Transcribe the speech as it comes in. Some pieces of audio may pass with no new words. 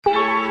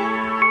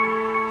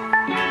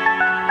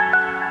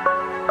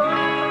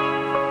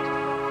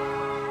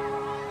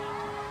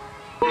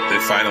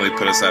finally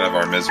put us out of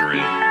our misery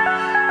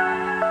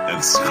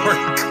and scored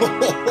a goal.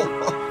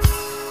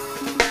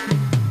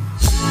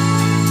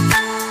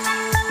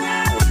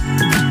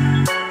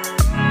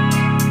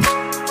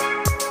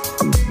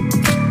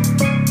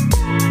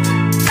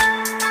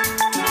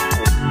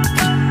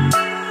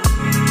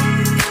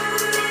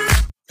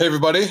 Hey,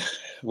 everybody.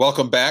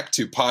 Welcome back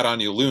to Pod on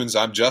You Loons.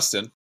 I'm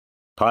Justin.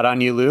 Pod on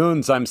You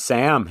Loons. I'm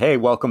Sam. Hey,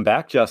 welcome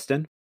back,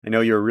 Justin. I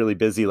know you were really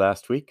busy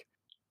last week.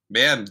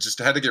 Man, just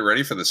had to get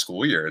ready for the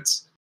school year. It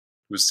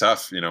was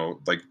tough,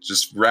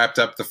 just wrapped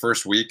up the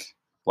first week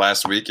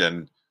last week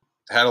and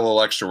had a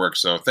little extra work.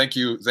 So thank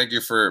you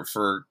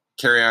for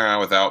carrying on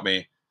without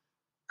me.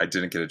 I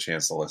didn't get a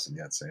chance to listen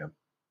yet, Sam.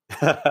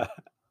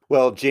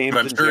 Well, James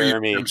and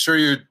Jeremy. I'm sure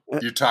you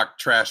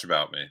talked trash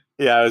about me.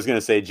 Yeah, I was going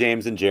to say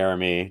James and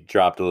Jeremy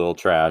dropped a little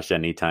trash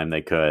anytime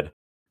they could.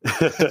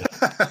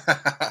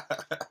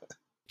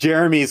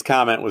 Jeremy's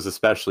comment was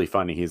especially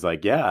funny. He's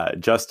like, yeah,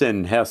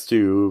 Justin has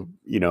to,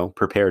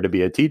 prepare to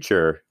be a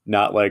teacher.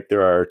 Not like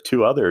there are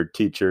two other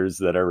teachers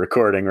that are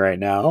recording right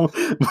now.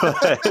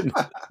 But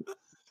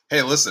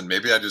hey, listen,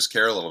 maybe I just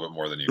care a little bit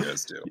more than you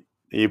guys do.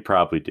 You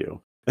probably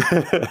do.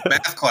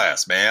 Math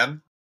class,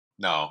 man.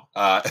 No.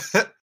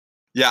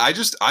 Yeah,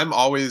 I'm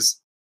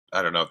always,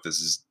 I don't know if this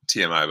is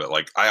TMI,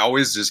 but I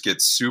always just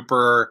get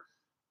super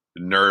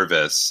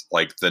nervous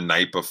the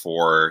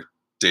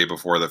day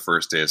before the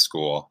first day of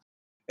school.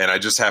 And I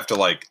just have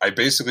to I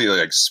basically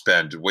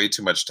spend way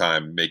too much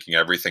time making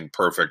everything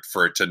perfect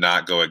for it to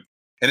not go.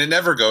 And it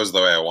never goes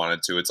the way I want it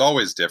to. It's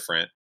always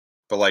different.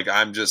 But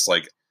I'm just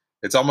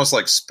it's almost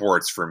like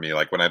sports for me.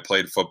 When I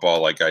played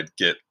football, I'd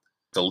get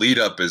the lead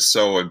up is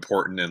so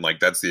important. And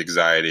that's the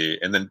anxiety.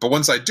 But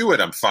once I do it,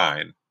 I'm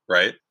fine.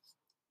 Right.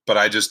 But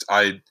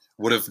I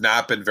would have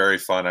not been very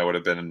fun. I would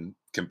have been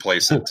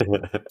complacent.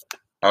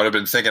 I would have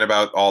been thinking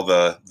about all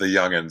the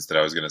youngins that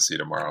I was going to see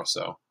tomorrow.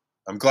 So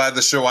I'm glad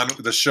the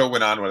show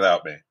went on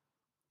without me.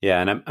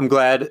 Yeah, and I'm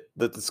glad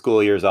that the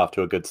school year is off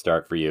to a good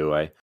start for you.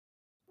 I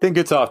think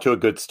it's off to a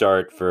good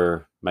start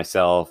for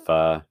myself.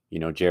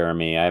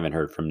 Jeremy. I haven't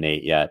heard from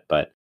Nate yet,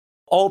 but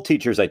all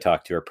teachers I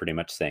talk to are pretty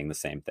much saying the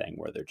same thing,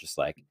 where they're just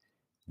like,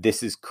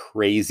 "This is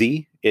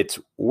crazy. It's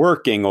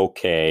working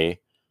okay,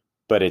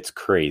 but it's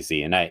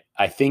crazy." And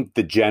I think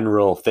the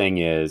general thing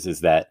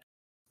is that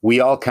we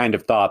all kind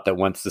of thought that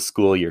once the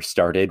school year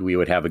started, we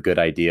would have a good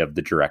idea of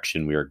the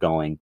direction we were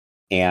going.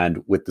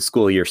 And with the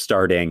school year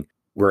starting,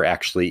 we're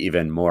actually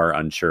even more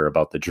unsure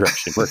about the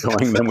direction we're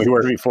going than we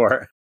were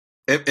before.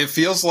 It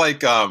feels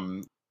like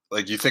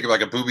you think of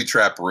a booby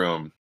trap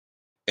room,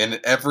 and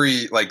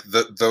every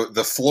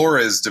the floor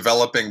is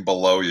developing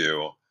below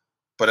you,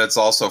 but it's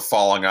also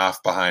falling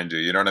off behind you.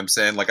 You know what I'm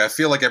saying? I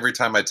feel like every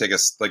time I take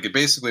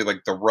basically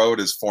the road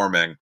is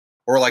forming,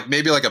 or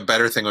maybe a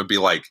better thing would be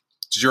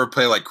did you ever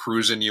play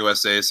Cruis'n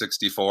USA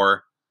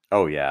 64?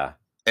 Oh yeah.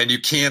 And you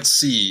can't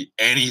see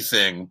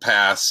anything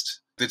past.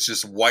 It's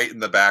just white in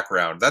the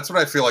background. That's what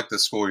I feel like the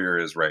school year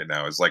is right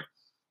now. Is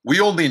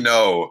we only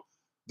know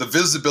the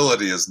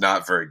visibility is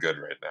not very good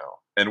right now,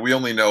 and we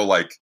only know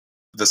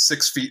the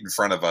 6 feet in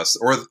front of us,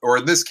 or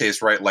in this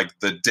case, right,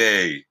 the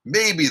day,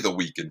 maybe the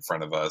week in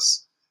front of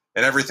us,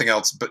 and everything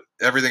else. But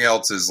everything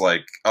else is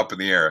up in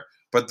the air.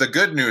 But the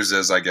good news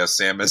is, I guess,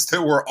 Sam, is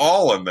that we're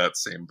all in that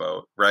same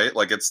boat, right?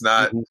 It's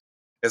not,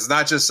 It's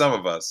not just some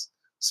of us.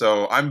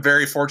 So I'm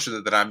very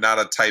fortunate that I'm not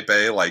a type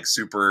A,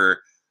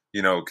 super,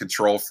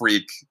 control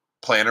freak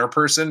planner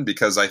person,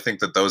 because I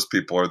think that those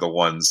people are the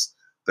ones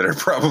that are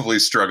probably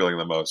struggling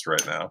the most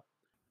right now.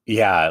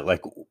 Yeah,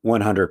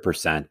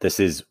 100%. This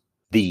is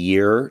the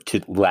year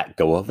to let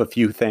go of a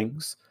few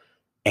things.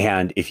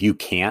 And if you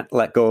can't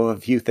let go of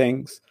a few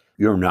things,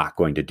 you're not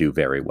going to do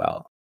very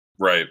well.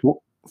 Right.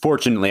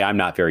 Fortunately, I'm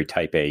not very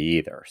type A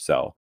either.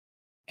 So,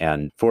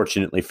 and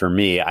fortunately for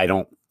me, I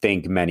don't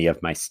think many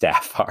of my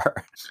staff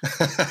are.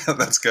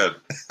 That's good.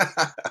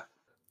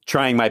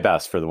 Trying my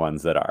best for the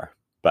ones that are.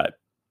 But,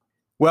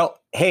 well,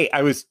 hey,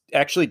 I was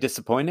actually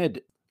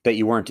disappointed that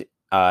you weren't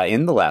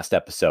in the last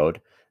episode.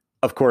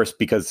 Of course,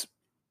 because it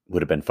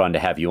would have been fun to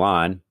have you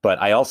on. But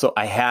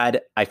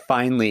I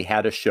finally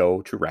had a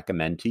show to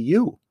recommend to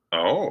you.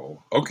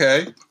 Oh,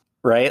 okay.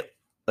 Right?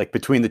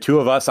 Between the two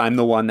of us, I'm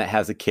the one that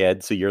has a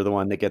kid. So you're the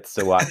one that gets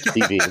to watch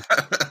TV.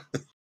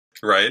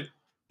 Right.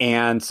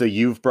 And so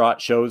you've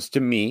brought shows to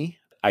me.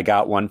 I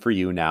got one for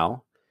you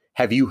now.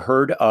 Have you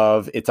heard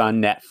of, it's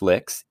on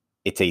Netflix.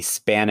 It's a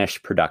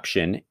Spanish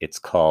production. It's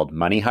called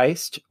Money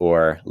Heist,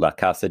 or La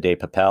Casa de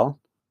Papel.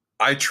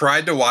 I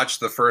tried to watch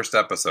the first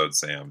episode,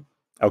 Sam.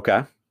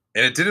 Okay.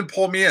 And it didn't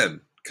pull me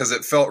in because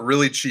it felt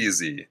really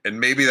cheesy. And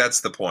maybe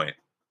that's the point.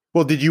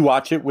 Well, did you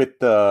watch it with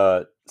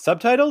the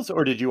subtitles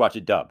or did you watch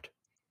it dubbed?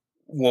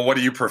 Well, what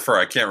do you prefer?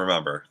 I can't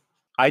remember.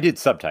 I did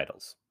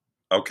subtitles.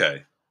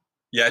 Okay.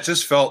 Yeah, it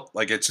just felt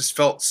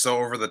so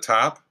over the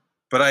top.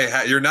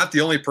 But you're not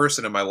the only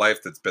person in my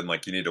life that's been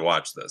you need to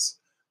watch this.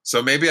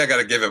 So maybe I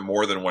got to give it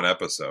more than one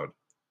episode.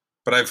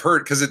 But I've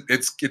heard, because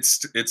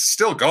it's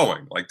still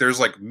going. There's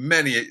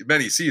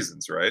many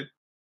seasons, right?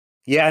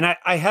 Yeah, and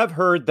I have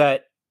heard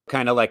that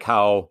kind of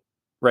how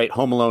right,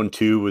 Home Alone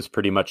 2 was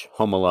pretty much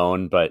Home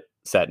Alone, but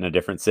set in a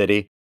different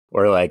city.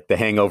 Or like The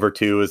Hangover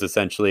 2 is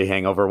essentially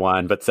Hangover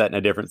 1, but set in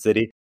a different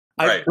city.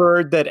 I've Right.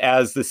 heard that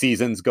as the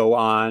seasons go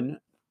on,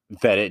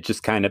 that it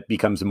just kind of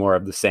becomes more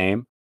of the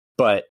same.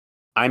 But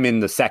I'm in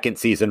the second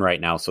season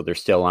right now, so they're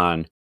still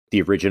on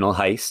the original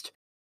heist.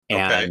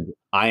 Okay. And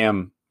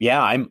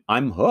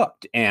I'm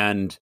hooked.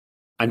 And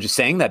I'm just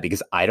saying that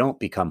because I don't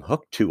become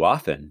hooked too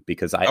often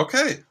because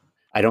Okay.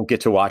 I don't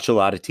get to watch a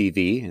lot of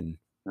TV, and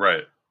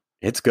Right.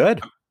 it's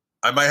good.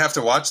 I might have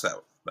to watch that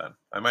then.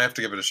 I might have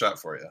to give it a shot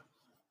for you.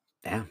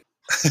 Yeah.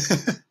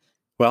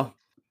 Well,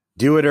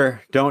 do it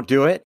or don't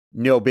do it.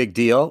 No big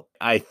deal.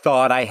 I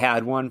thought I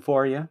had one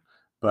for you,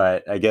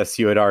 but I guess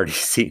you had already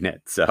seen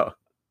it. So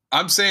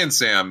I'm saying,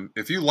 Sam,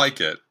 if you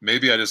like it,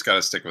 maybe I just got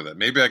to stick with it.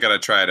 Maybe I got to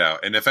try it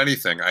out. And if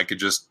anything, I could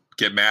just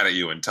get mad at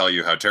you and tell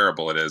you how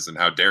terrible it is and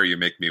how dare you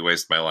make me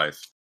waste my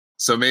life.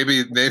 So maybe,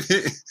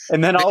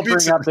 and then I'll maybe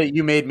bring up that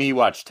you made me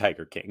watch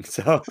Tiger King.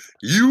 So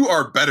you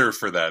are better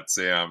for that,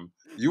 Sam.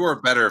 You are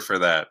better for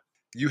that.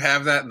 You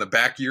have that in the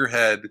back of your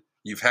head.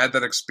 You've had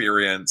that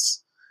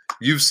experience.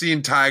 You've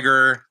seen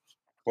Tiger.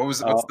 What's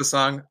the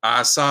song?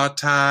 I saw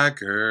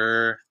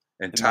Tiger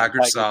and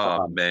Tiger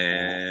saw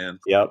man.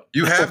 Yep.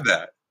 You have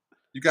that.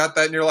 You got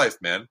that in your life,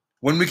 man.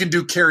 When we can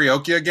do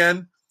karaoke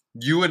again,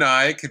 you and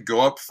I could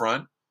go up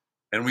front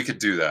and we could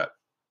do that.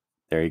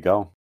 There you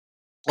go.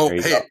 Oh,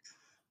 hey,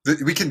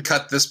 we can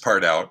cut this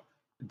part out,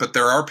 but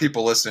there are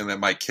people listening that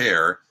might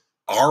care.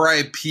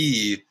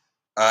 R.I.P.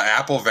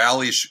 Apple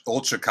Valley,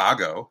 Old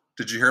Chicago.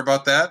 Did you hear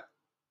about that?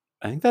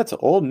 I think that's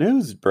old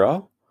news,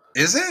 bro.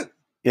 Is it?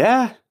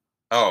 Yeah.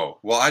 Oh,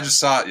 well, I just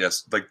saw it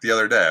like the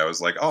other day. I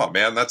was like, oh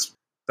man, that's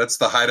the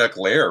Heideck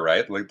lair,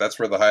 right? Like that's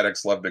where the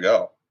Heidecks love to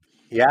go.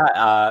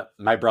 Yeah,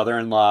 my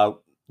brother-in-law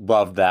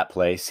loved that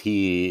place.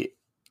 He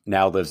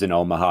now lives in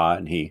Omaha,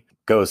 and he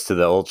goes to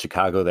the Old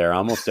Chicago there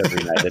almost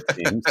every night, it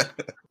seems.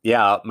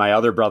 Yeah, my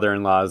other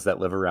brother-in-laws that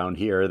live around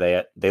here,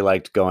 they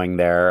liked going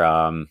there.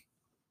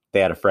 They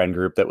had a friend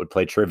group that would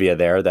play trivia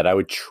there that I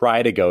would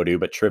try to go to,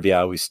 but trivia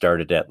always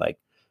started at like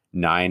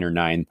 9 or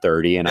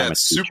 9:30, and I'm a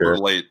teacher. Super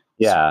late.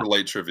 Yeah, super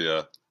late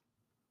trivia.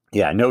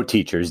 Yeah, no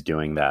teachers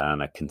doing that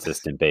on a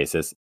consistent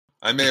basis.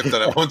 I may have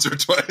done it once or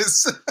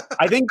twice.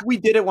 I think we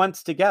did it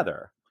once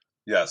together.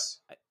 Yes.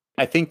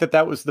 I think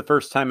that was the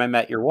first time I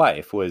met your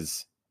wife.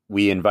 Was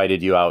we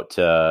invited you out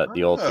to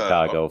the Old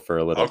Chicago for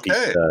a little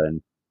pizza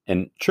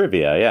and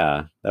trivia.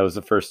 Yeah, that was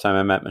the first time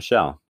I met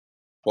Michelle.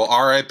 Well,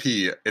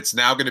 RIP, it's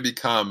now going to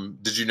become,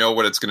 did you know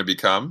what it's going to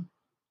become?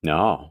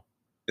 No.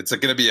 It's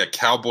going to be a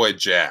Cowboy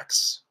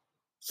Jack's.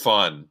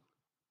 Fun.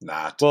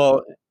 Not.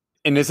 Well,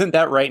 and isn't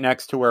that right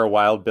next to where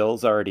Wild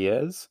Bill's already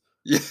is?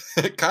 Yeah,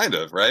 kind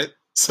of, right?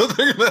 So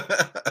they're going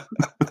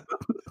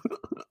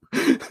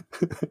to...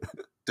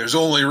 There's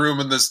only room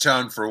in this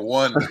town for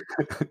one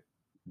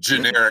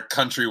generic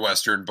country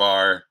western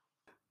bar.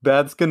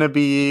 That's gonna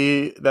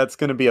be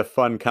a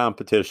fun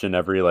competition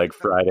every like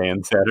Friday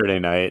and Saturday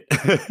night.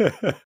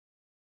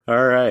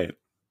 All right.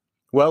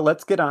 Well,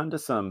 let's get on to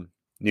some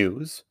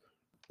news.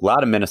 A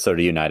lot of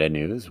Minnesota United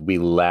news. We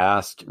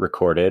last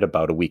recorded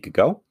about a week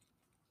ago,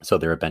 so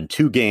there have been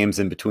 2 games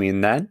in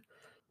between then.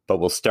 But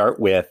we'll start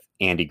with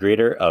Andy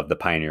Greeter of the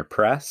Pioneer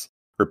Press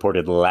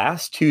reported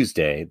last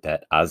Tuesday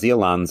that Ozzy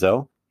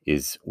Alonso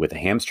is with a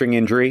hamstring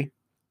injury.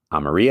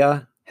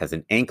 Amaria has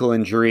an ankle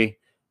injury,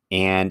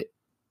 and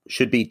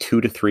should be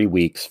 2 to 3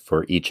 weeks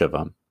for each of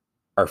them.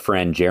 Our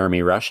friend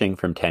Jeremy Rushing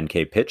from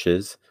 10K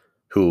Pitches,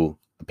 who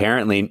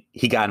apparently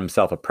he got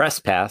himself a press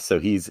pass, so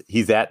he's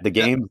at the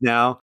games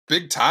now.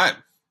 Big time.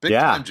 Big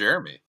time,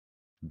 Jeremy.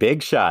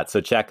 Big shot.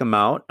 So check him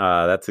out.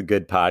 That's a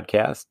good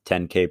podcast,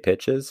 10K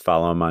Pitches.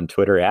 Follow him on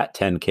Twitter at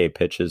 10K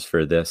Pitches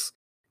for this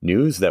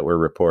news that we're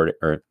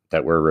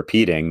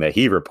repeating that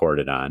he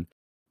reported on.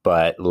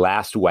 But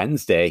last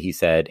Wednesday, he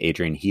said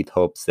Adrian Heath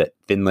hopes that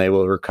Finlay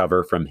will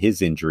recover from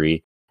his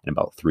injury in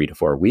about 3 to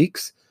 4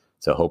 weeks.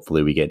 So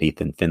hopefully we get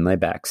Ethan Finlay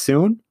back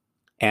soon.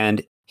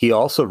 And he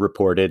also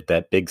reported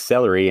that Big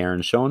Celery,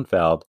 Aaron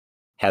Schoenfeld,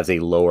 has a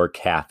lower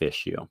calf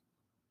issue.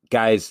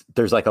 Guys,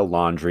 there's like a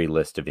laundry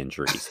list of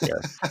injuries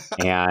here.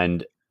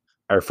 And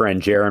our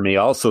friend Jeremy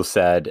also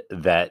said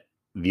that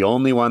the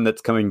only one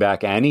that's coming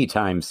back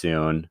anytime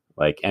soon,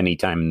 like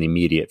anytime in the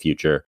immediate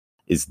future,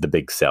 is the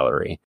Big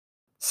Celery.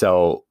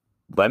 So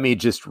let me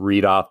just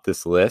read off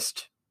this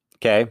list.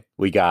 Okay,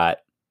 we got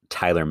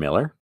Tyler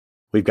Miller.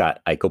 We've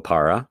got Ike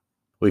Opara.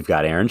 We've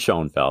got Aaron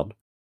Schoenfeld.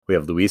 We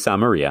have Luis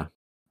Amaria.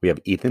 We have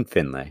Ethan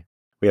Finlay.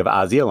 We have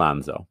Ozzy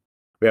Alonso.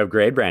 We have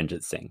Greg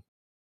Ranjit Singh.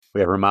 We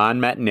have Ramon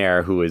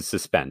Metnair, who is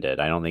suspended.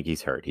 I don't think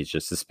he's hurt. He's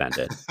just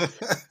suspended.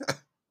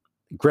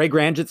 Greg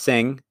Ranjit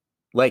Singh,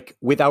 like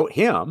without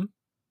him,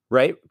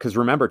 right? Because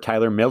remember,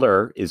 Tyler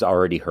Miller is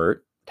already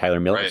hurt. Tyler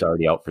Miller is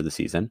already out for the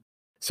season.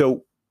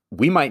 So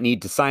we might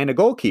need to sign a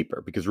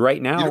goalkeeper because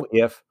right now,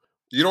 if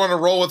you don't want to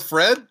roll with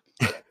Fred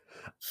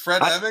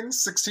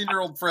Evans,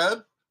 16-year-old Fred.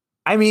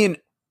 I mean,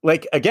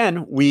 like,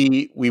 again,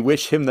 we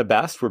wish him the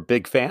best. We're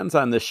big fans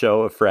on this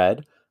show of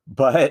Fred,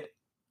 but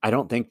I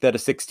don't think that a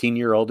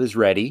 16-year-old is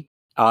ready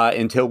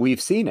until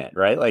we've seen it,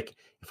 right? Like,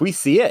 if we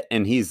see it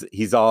and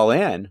he's all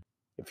in,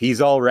 if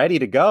he's all ready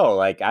to go,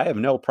 like I have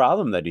no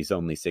problem that he's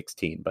only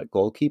 16. But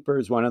goalkeeper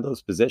is one of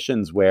those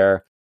positions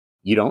where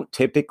you don't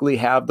typically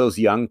have those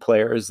young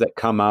players that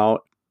come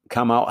out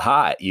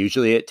hot.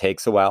 Usually it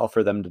takes a while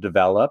for them to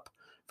develop,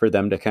 for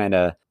them to kind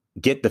of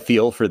get the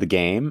feel for the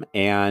game.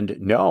 And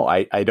no,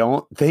 I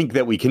don't think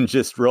that we can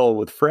just roll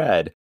with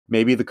Fred.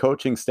 Maybe the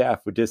coaching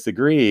staff would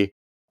disagree,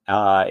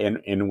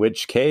 in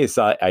which case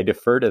I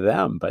defer to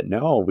them. But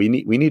no, we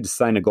need to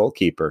sign a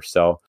goalkeeper.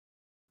 So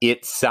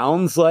it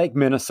sounds like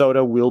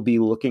Minnesota will be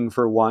looking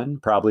for one,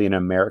 probably an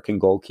American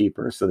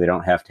goalkeeper, so they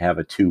don't have to have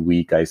a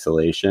 2-week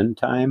isolation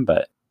time.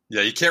 But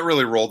yeah, you can't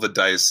really roll the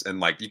dice, and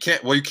like you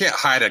can't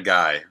hide a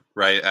guy,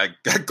 right?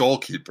 A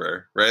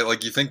goalkeeper, right?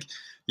 Like you think,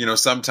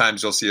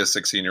 sometimes you'll see a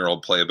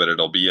 16-year-old play, but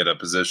it'll be at a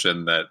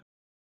position that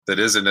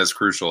isn't as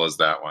crucial as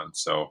that one.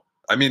 So,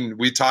 I mean,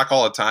 we talk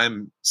all the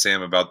time,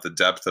 Sam, about the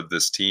depth of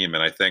this team,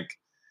 and I think,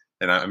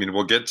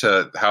 we'll get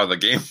to how the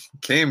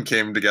game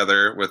came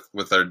together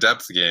with our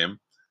depth game.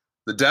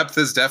 The depth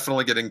is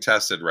definitely getting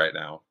tested right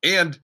now,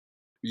 and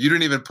you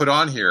didn't even put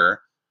on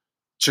here,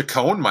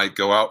 Chacon might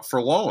go out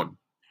for loan.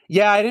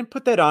 Yeah, I didn't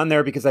put that on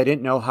there because I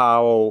didn't know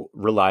how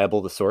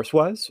reliable the source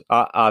was.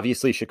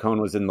 Obviously,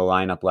 Chacon was in the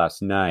lineup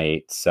last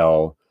night.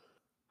 So,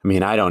 I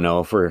mean, I don't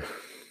know if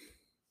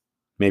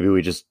maybe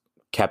we just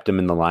kept him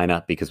in the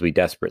lineup because we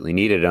desperately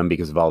needed him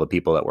because of all the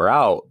people that were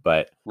out.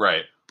 But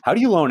right, how do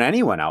you loan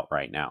anyone out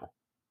right now?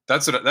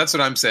 That's what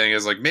I'm saying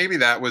is like maybe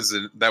that was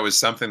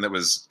something that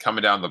was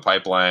coming down the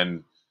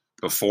pipeline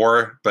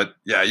before. But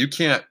yeah, you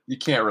can't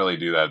really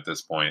do that at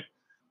this point.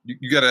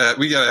 We gotta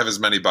have as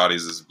many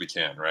bodies as we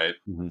can, right?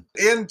 Mm-hmm.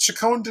 And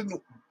Chacon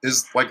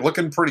is like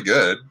looking pretty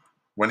good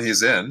when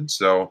he's in.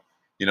 So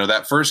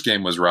that first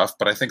game was rough,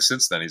 but I think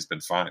since then he's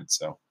been fine.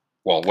 So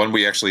when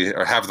we actually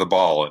have the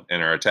ball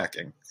and are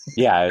attacking,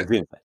 yeah,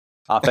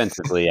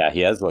 offensively, yeah,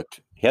 he has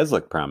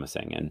looked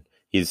promising, and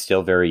he's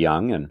still very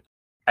young. And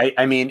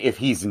I mean, if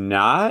he's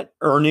not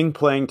earning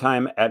playing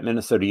time at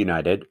Minnesota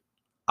United,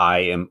 I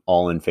am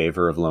all in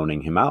favor of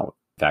loaning him out.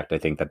 In fact, I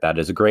think that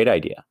is a great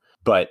idea.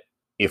 But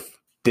if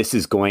this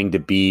is going to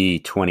be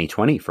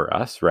 2020 for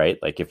us, right?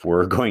 Like if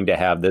we're going to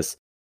have this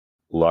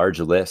large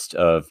list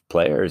of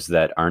players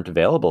that aren't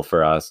available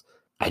for us,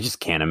 I just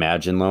can't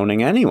imagine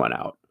loaning anyone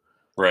out.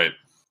 Right.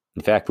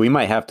 In fact, we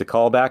might have to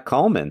call back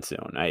Coleman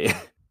soon.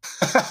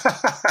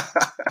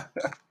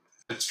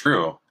 It's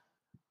true.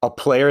 A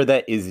player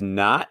that is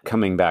not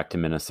coming back to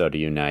Minnesota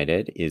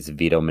United is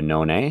Vito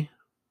Mannone,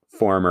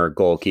 former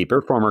goalkeeper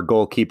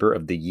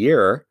of the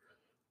year.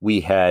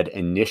 We had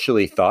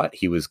initially thought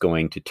he was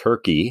going to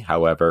Turkey.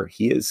 However,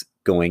 he is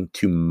going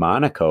to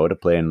Monaco to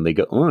play in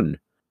Liga 1.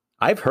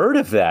 I've heard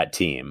of that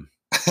team.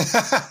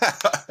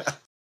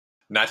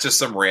 Not just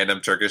some random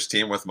Turkish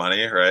team with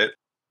money, right?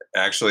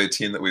 Actually a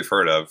team that we've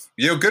heard of.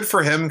 Good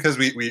for him, because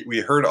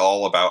we heard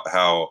all about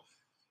how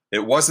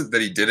it wasn't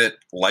that he didn't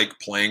like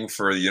playing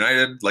for the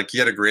United. Like he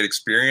had a great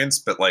experience,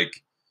 but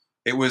like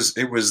it was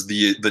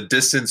the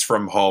distance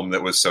from home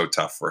that was so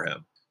tough for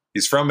him.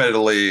 He's from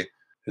Italy.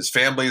 His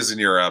family is in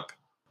Europe,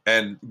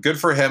 and good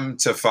for him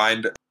to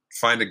find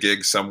a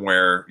gig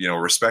somewhere,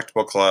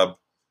 respectable club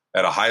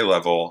at a high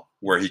level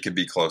where he can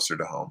be closer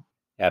to home.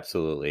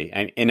 Absolutely.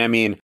 And I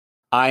mean,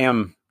 I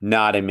am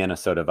not a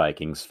Minnesota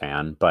Vikings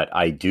fan, but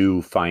I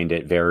do find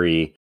it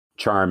very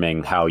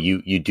charming how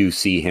you do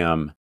see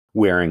him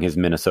wearing his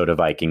Minnesota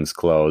Vikings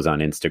clothes on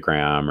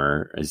Instagram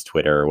or his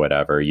Twitter or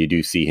whatever. You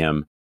do see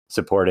him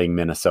supporting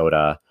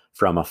Minnesota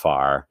from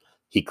afar.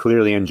 He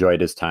clearly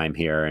enjoyed his time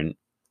here, and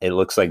it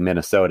looks like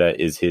Minnesota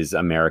is his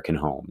American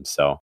home.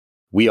 So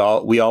we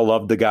all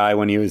loved the guy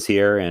when he was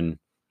here, and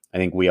I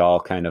think we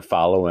all kind of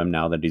follow him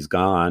now that he's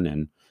gone,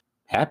 and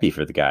happy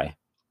for the guy.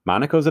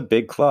 Monaco's a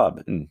big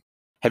club. And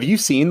have you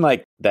seen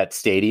like that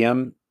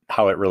stadium,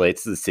 how it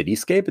relates to the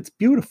cityscape? It's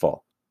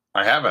beautiful.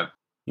 I haven't.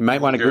 You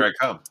might want to Here I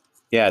come.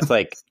 Yeah, it's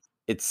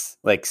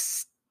like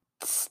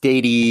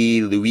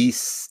Stade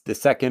Louis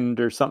II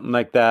or something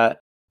like that.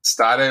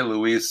 Stade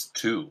Louis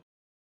II.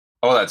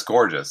 Oh, that's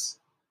gorgeous.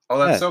 Oh,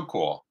 that's so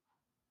cool.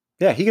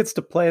 Yeah, he gets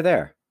to play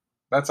there.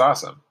 That's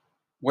awesome.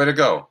 Way to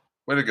go.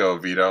 Way to go,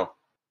 Vito.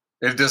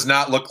 It does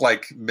not look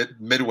like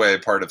Midway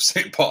part of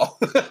St. Paul.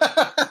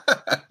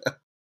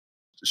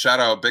 Shout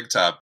out Big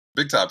Top.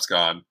 Big Top's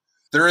gone.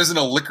 There isn't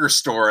a liquor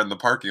store in the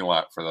parking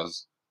lot for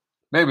those.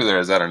 Maybe there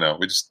is. I don't know.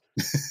 We just...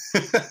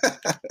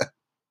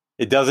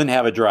 It doesn't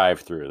have a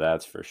drive-through,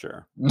 that's for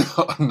sure.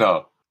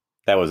 No.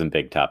 That wasn't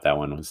Big Top. That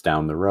one was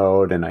down the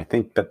road, and I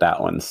think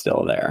that one's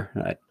still there.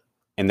 Right.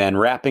 And then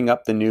wrapping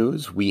up the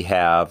news, we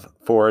have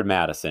Forward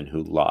Madison,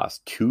 who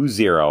lost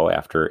 2-0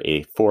 after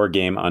a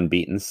 4-game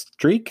unbeaten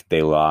streak.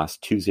 They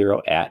lost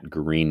 2-0 at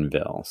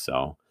Greenville.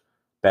 So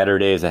better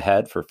days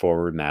ahead for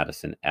Forward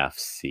Madison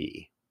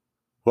FC.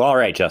 Well, all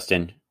right,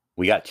 Justin.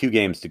 We got 2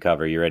 games to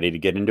cover. You ready to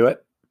get into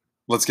it?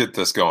 Let's get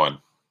this going.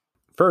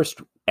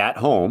 First, at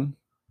home,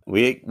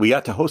 we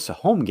got to host a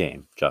home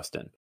game,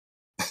 Justin.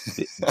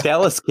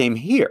 Dallas came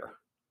here,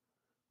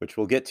 which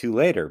we'll get to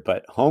later.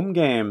 But home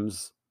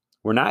games,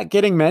 we're not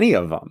getting many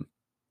of them.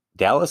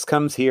 Dallas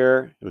comes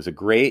here. It was a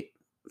great,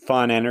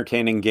 fun,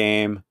 entertaining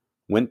game.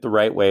 Went the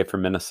right way for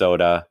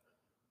Minnesota.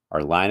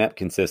 Our lineup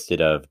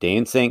consisted of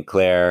Dane St.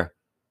 Clair,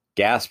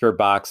 Gasper,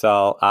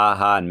 Boxall,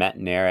 Aha, and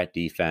Metanair at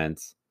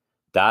defense,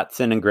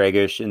 Dotson and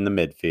Gregish in the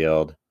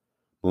midfield,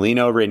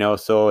 Molino,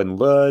 Reynoso, and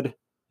Lud,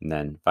 and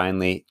then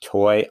finally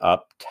Toy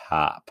up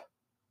top.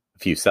 A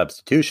few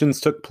substitutions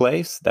took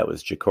place. That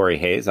was Ja'Cory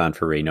Hayes on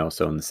for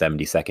Reynoso in the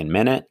 72nd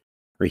minute,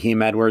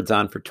 Raheem Edwards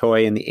on for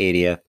Toy in the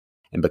 80th,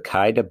 and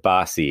Bakai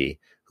Dabasi,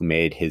 who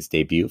made his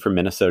debut for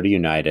Minnesota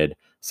United,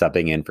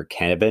 subbing in for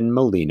Kevin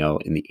Molino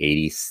in the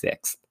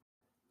 86th.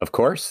 Of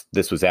course,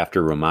 this was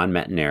after Roman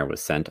Metanair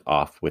was sent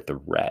off with a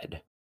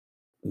red.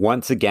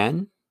 Once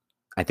again,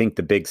 I think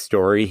the big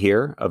story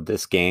here of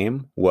this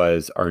game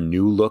was our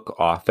new look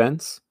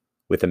offense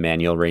with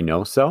Emmanuel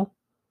Reynoso.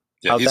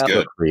 Yeah, How'd he's that good.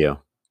 look for you?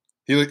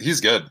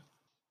 He's good.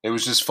 It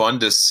was just fun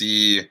to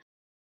see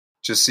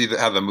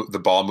how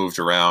the ball moved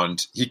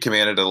around. He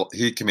commanded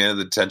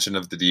the attention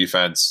of the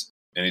defense,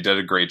 and he did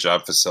a great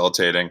job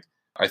facilitating.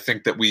 I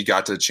think that we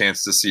got the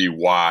chance to see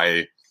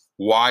why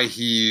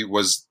he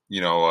was,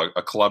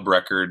 a club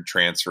record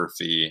transfer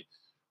fee,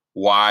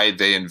 why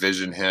they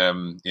envision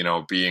him,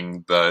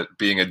 being a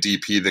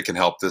DP that can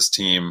help this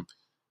team,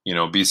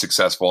 be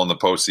successful in the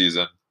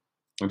postseason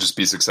and just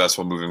be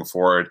successful moving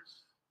forward.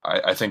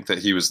 I think that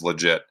he was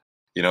legit.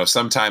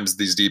 Sometimes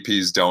these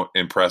DPs don't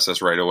impress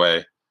us right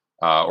away,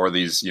 or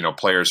these,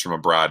 players from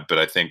abroad. But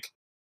I think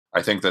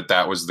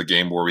that was the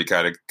game where we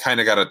kind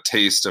of got a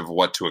taste of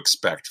what to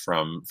expect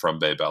from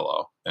Bay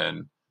Bello,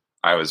 and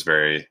I was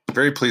very,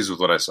 very pleased with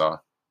what I saw.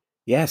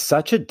 Yeah,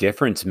 such a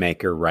difference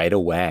maker right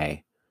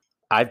away.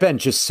 I've been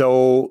just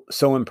so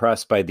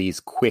impressed by these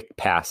quick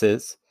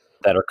passes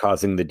that are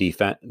causing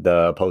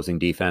the opposing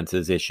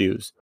defense's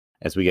issues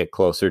as we get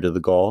closer to the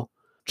goal.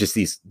 Just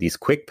these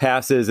quick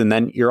passes, and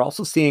then you're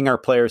also seeing our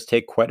players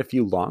take quite a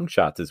few long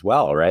shots as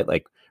well, right?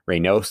 Like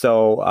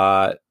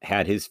Reynoso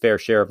had his fair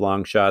share of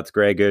long shots.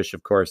 Gregish,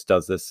 of course,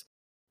 does this.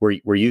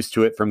 We're used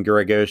to it from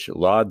Gregish.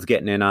 Laud's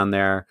getting in on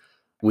there.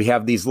 We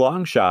have these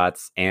long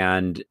shots,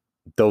 and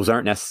those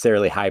aren't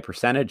necessarily high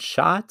percentage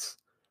shots,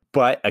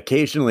 but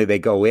occasionally they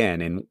go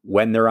in, and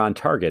when they're on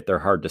target, they're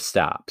hard to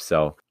stop.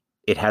 So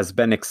it has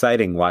been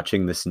exciting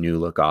watching this new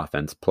look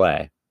offense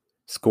play.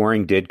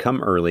 Scoring did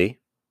come early.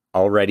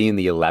 Already in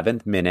the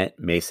 11th minute,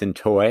 Mason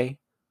Toye,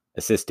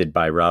 assisted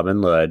by Robin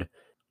Lud,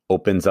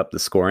 opens up the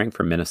scoring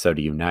for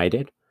Minnesota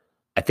United.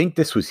 I think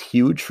this was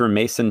huge for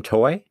Mason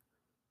Toye.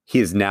 He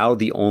is now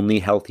the only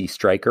healthy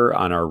striker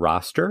on our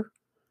roster.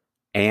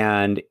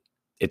 And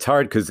it's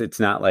hard because it's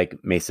not like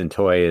Mason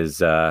Toye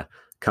is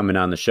coming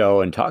on the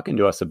show and talking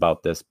to us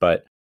about this,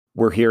 but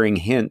we're hearing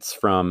hints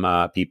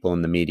from people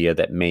in the media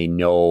that may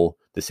know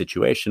the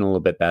situation a little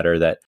bit better,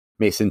 that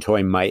Mason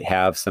Toye might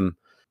have some,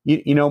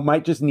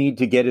 might just need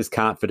to get his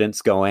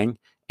confidence going.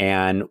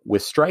 And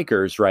with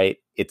strikers, right,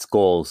 it's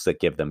goals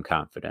that give them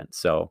confidence.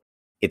 So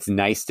it's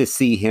nice to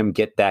see him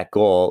get that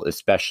goal,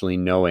 especially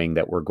knowing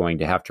that we're going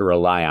to have to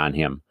rely on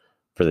him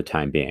for the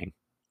time being.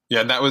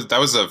 Yeah, and that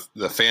was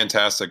a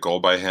fantastic goal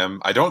by him.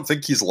 I don't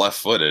think he's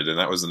left-footed, and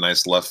that was a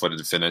nice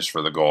left-footed finish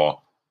for the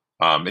goal.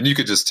 And you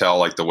could just tell,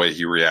 like, the way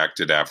he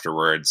reacted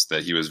afterwards,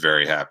 that he was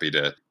very happy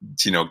to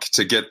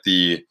get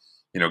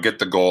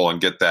the goal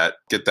and get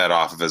that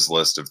off of his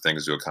list of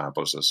things to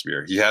accomplish this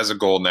year. He has a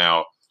goal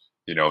now.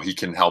 He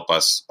can help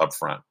us up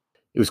front.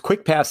 It was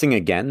quick passing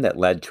again that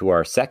led to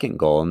our second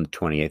goal in the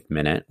 28th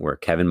minute, where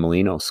Kevin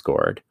Molino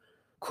scored.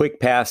 Quick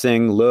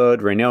passing,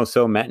 Lud,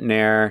 Reynoso,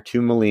 Metanair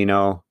to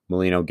Molino.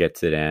 Molino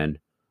gets it in.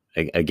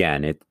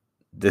 Again,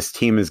 this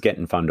team is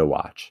getting fun to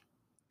watch.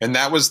 And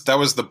that was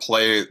the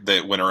play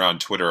that went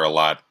around Twitter a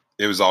lot.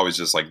 It was always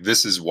just like,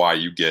 this is why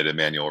you get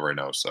Emmanuel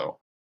Reynoso.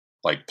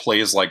 Like,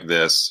 plays like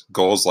this,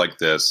 goals like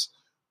this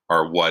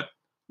are what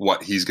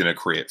he's going to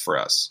create for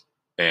us.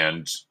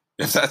 And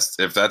if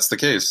that's the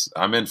case,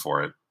 I'm in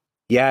for it.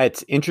 Yeah,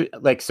 it's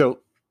interesting. Like, so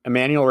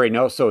Emmanuel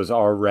Reynoso is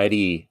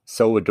already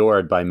so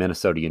adored by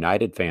Minnesota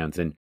United fans,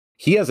 and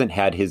he hasn't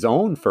had his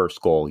own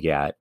first goal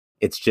yet.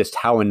 It's just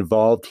how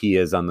involved he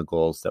is on the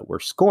goals that we're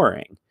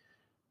scoring,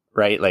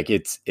 right? Like,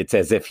 it's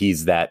as if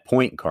he's that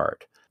point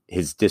guard.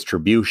 His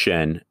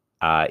distribution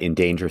in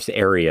dangerous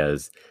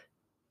areas,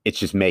 it's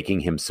just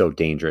making him so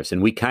dangerous.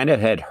 And we kind of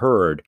had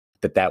heard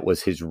that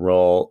was his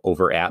role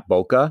over at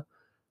Boca.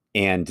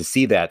 And to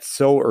see that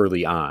so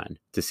early on,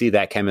 to see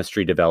that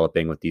chemistry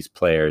developing with these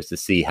players, to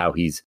see how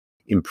he's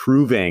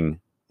improving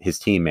his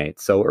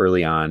teammates so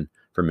early on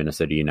for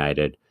Minnesota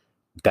United,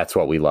 that's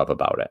what we love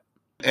about it.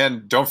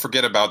 And don't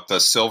forget about the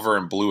silver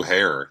and blue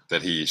hair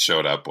that he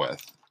showed up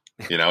with.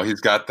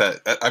 He's got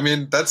that. I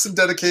mean, that's some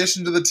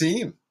dedication to the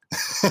team.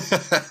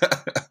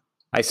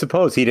 I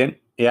suppose he didn't.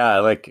 Yeah,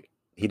 like,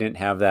 he didn't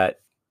have that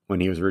when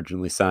he was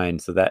originally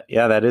signed. So that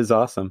is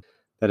awesome.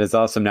 That is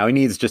awesome. Now he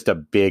needs just a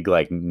big,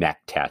 like,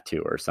 neck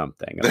tattoo or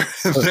something.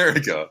 There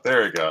we go.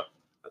 There we go.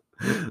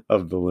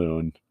 Of the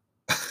loon.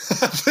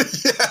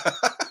 Yeah.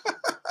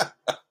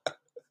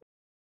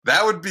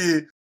 That would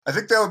be, I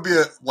think that would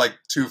be like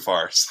too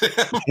far.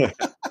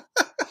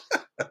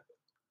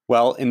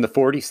 Well, in the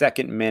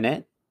 42nd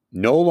minute,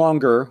 no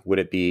longer would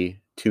it be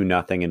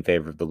 2-0 in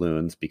favor of the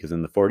Loons, because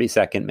in the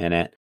 42nd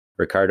minute,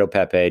 Ricardo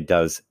Pepe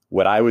does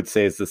what I would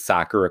say is the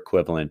soccer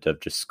equivalent of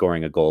just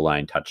scoring a goal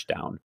line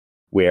touchdown,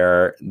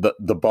 where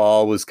the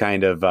ball was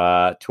kind of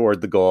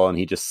toward the goal and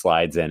he just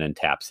slides in and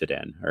taps it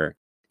in, or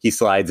he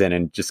slides in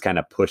and just kind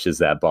of pushes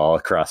that ball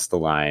across the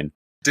line.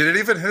 Did it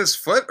even hit his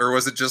foot, or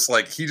was it just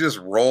like he just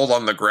rolled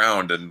on the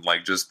ground and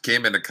like just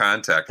came into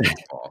contact with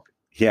the ball?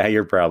 Yeah,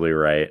 you're probably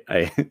right.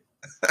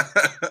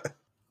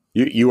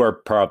 You are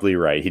probably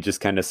right. He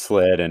just kind of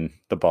slid and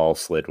the ball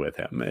slid with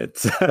him.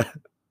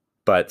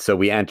 But so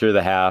we enter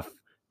the half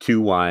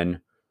 2-1.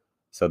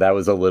 So that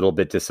was a little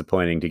bit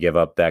disappointing to give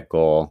up that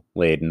goal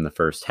late in the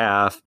first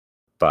half,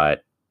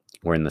 but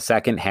we're in the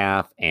second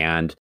half,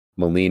 and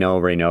Molino,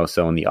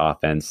 Reynoso, and the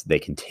offense, they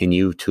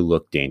continue to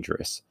look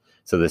dangerous.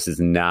 So this is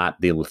not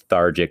the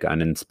lethargic,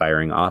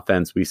 uninspiring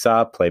offense we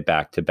saw play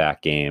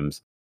back-to-back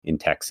games in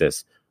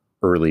Texas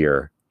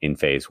earlier in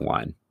phase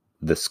one.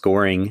 The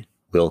scoring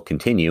will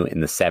continue in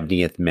the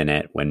 70th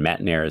minute when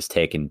Metner is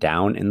taken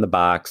down in the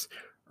box,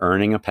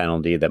 earning a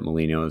penalty that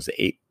Molino is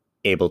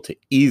able to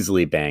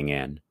easily bang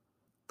in.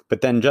 But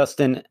then,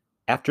 Justin,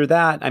 after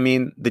that, I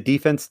mean, the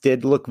defense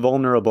did look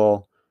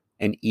vulnerable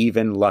and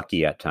even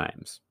lucky at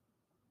times.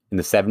 In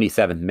the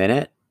 77th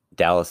minute,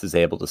 Dallas is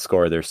able to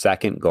score their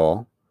second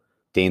goal.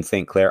 Dane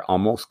St. Clair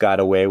almost got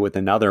away with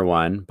another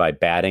one by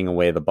batting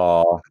away the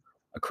ball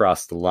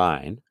across the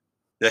line.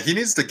 Yeah, he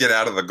needs to get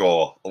out of the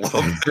goal a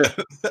little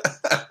bit.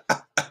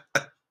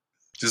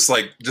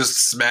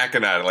 just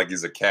smacking at it like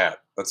he's a cat.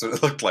 That's what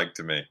it looked like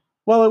to me.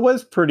 Well, it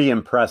was pretty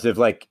impressive.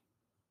 Like,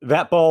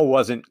 that ball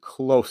wasn't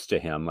close to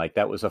him. Like,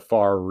 that was a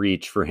far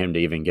reach for him to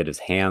even get his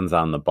hands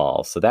on the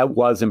ball. So that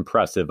was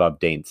impressive of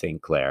Dane St.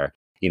 Clair.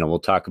 You know, we'll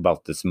talk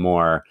about this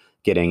more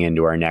getting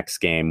into our next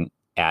game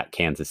at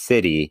Kansas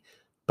City.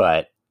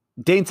 But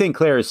Dane St.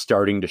 Clair is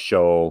starting to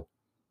show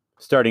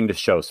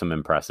some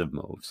impressive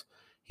moves.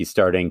 He's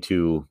starting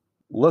to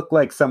look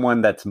like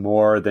someone that's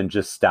more than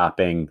just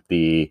stopping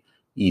the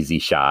easy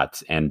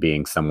shots and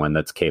being someone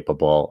that's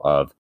capable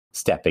of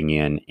stepping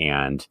in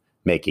and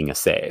making a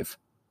save.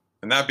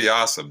 And that'd be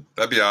awesome.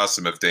 That'd be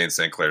awesome if Dane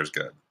St. Clair's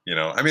good. You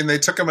know, I mean, they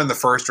took him in the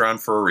first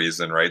round for a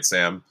reason, right,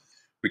 Sam?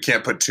 We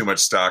can't put too much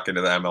stock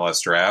into the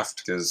MLS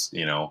draft because,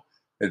 you know,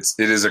 it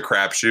is a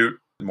crapshoot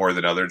more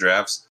than other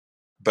drafts.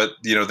 But,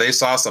 you know, they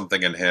saw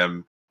something in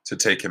him to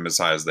take him as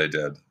high as they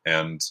did.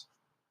 And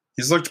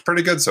he's looked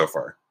pretty good so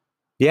far.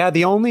 Yeah,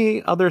 the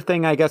only other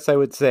thing I guess I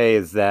would say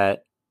is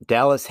that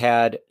Dallas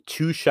had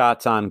 2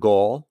 shots on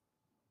goal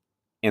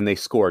and they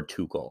scored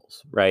 2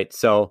 goals, right?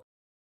 So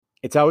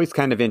it's always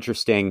kind of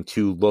interesting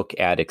to look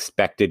at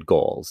expected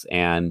goals.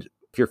 And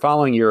if you're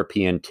following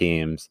European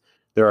teams,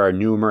 there are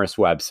numerous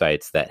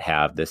websites that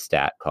have this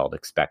stat called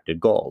expected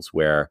goals,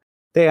 where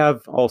they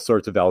have all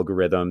sorts of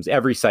algorithms.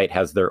 Every site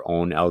has their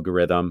own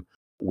algorithm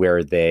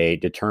where they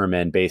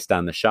determine, based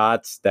on the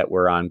shots that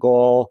were on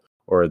goal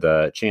or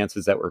the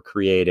chances that were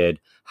created,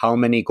 how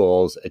many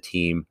goals a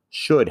team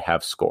should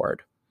have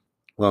scored.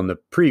 Well, in the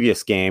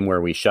previous game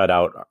where we shut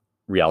out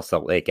Real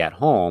Salt Lake at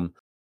home,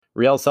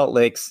 Real Salt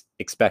Lake's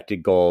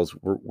expected goals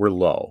were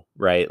low,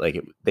 right?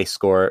 Like they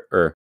score,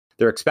 or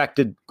their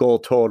expected goal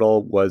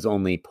total was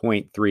only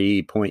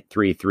 0.3,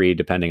 0.33,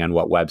 depending on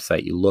what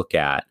website you look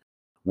at.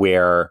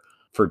 Where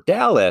for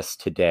Dallas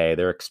today,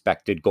 their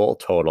expected goal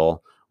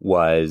total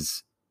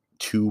was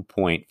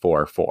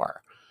 2.44.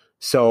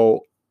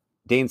 So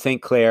Dane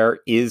St. Clair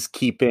is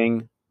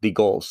keeping the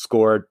goals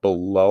scored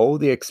below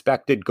the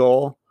expected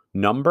goal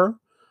number.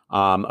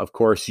 Of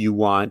course, you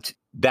want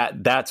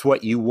that's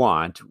what you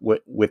want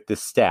with the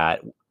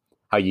stat.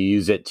 How you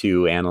use it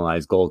to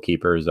analyze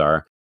goalkeepers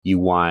are you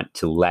want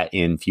to let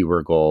in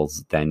fewer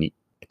goals than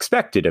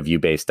expected of you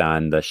based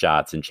on the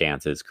shots and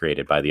chances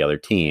created by the other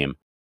team.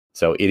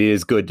 So it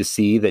is good to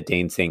see that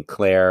Dane St.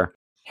 Clair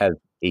has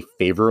a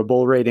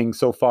favorable rating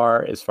so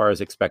far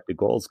as expected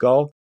goals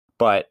go.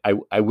 But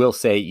I will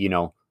say, you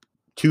know,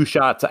 2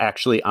 shots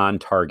actually on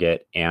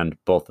target, and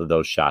both of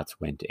those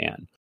shots went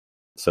in.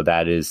 So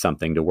that is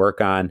something to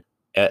work on.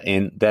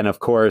 And then, of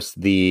course,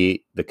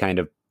 the kind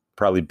of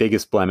probably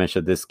biggest blemish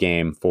of this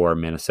game for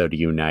Minnesota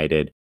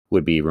United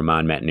would be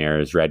Ramon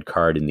Metner's red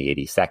card in the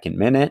 82nd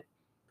minute.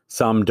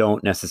 Some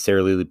don't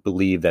necessarily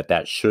believe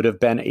that should have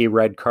been a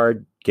red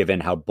card, given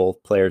how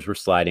both players were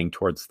sliding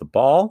towards the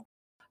ball.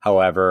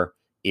 However,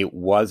 it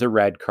was a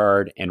red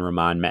card, and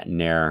Ramon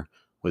Metner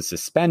was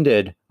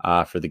suspended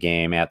for the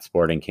game at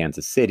Sporting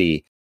Kansas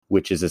City,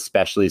 which is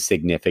especially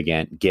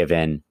significant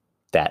given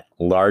that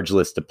large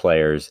list of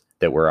players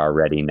that were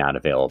already not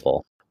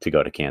available to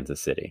go to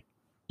Kansas City.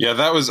 Yeah,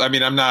 that was, I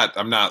mean, I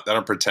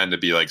don't pretend to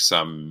be like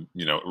some,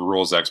 you know,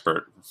 rules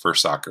expert for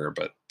soccer,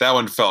 but that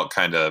one felt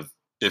kind of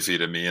iffy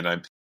to me.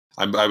 And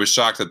I was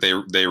shocked that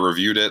they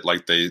reviewed it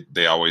like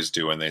they always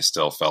do, and they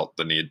still felt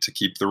the need to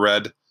keep the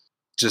red.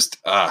 Just,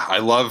 I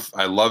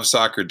love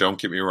soccer. Don't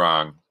get me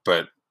wrong,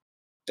 but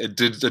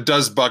it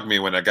does bug me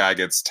when a guy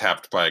gets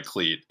tapped by a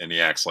cleat and he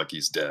acts like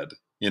he's dead,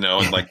 you know,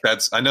 and like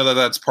I know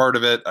that's part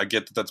of it. I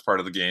get that that's part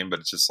of the game, but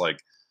it's just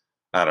like,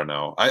 I don't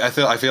know. I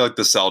feel like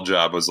the sell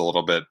job was a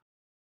little bit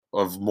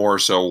of more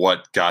so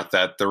what got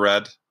that the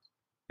red.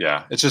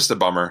 Yeah, it's just a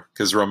bummer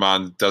because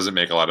Roman doesn't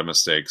make a lot of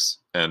mistakes,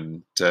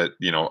 and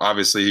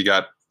obviously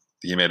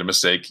he made a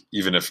mistake,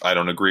 even if I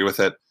don't agree with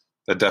it.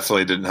 That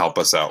definitely didn't help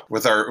us out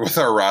with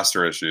our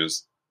roster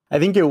issues. I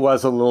think it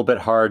was a little bit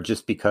hard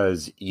just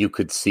because you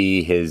could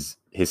see his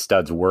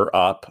studs were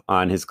up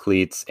on his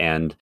cleats.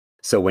 And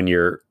so when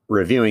you're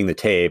reviewing the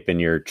tape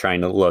and you're trying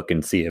to look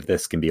and see if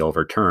this can be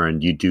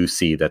overturned, you do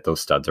see that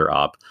those studs are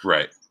up.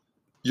 Right.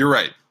 You're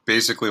right.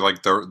 Basically,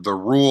 like the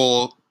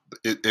rule,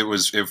 it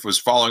was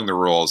following the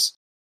rules.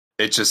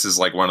 It just is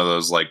like one of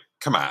those like,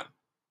 come on.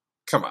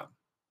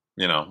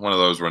 One of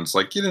those ones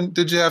like,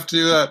 did you have to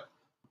do that?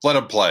 Let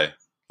him play.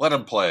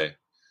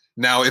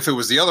 Now, if it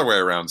was the other way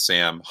around,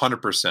 Sam,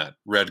 100%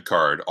 red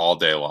card all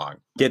day long.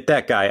 Get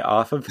that guy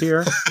off of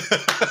here.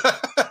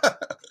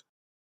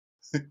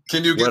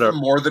 Can you give him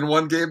more than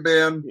one game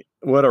ban?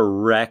 What a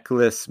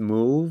reckless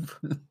move.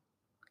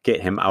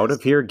 Get him out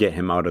of here. Get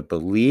him out of the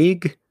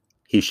league.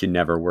 He should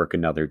never work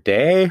another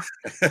day.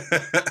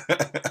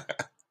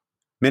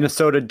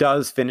 Minnesota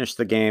does finish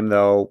the game,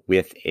 though,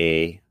 with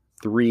a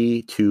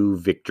 3-2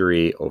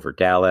 victory over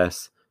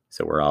Dallas.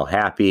 So we're all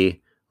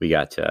happy. We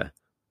got to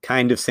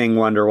kind of sing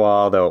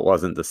Wonderwall, though it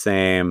wasn't the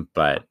same,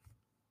 but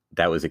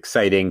that was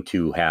exciting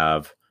to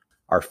have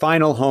our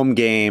final home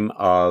game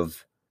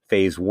of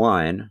phase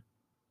one.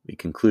 We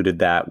concluded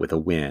that with a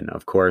win.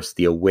 Of course,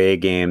 the away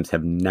games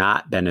have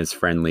not been as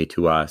friendly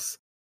to us,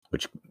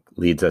 which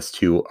leads us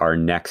to our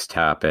next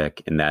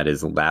topic, and that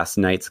is last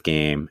night's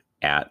game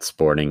at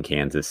Sporting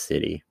Kansas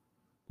City.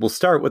 We'll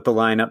start with the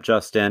lineup,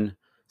 Justin.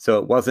 So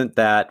it wasn't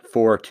that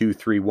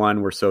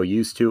 4-2-3-1 we're so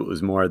used to. It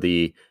was more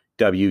the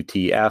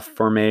WTF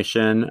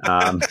formation.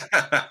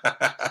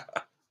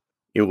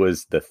 It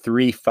was the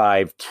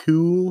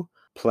 3-5-2,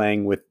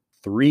 playing with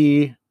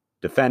 3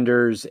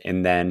 defenders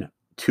and then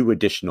 2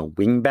 additional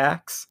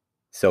wingbacks.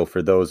 So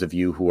for those of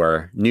you who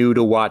are new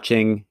to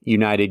watching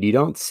United, you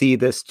don't see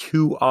this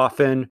too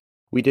often.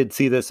 We did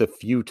see this a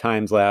few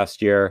times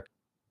last year.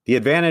 The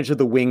advantage of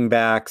the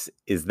wingbacks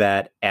is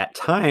that at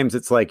times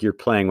it's like you're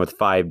playing with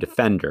 5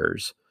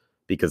 defenders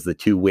because the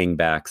 2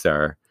 wingbacks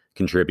are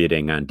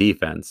contributing on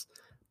defense.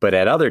 But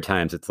at other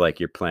times, it's like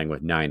you're playing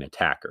with 9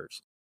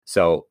 attackers.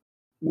 So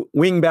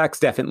wingbacks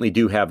definitely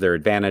do have their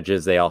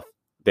advantages. They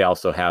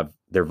also have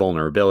their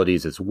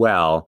vulnerabilities as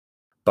well.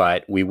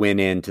 But we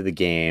went into the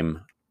game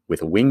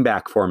with a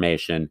wingback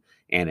formation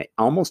and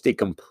almost a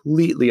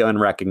completely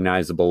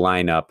unrecognizable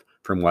lineup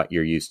from what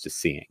you're used to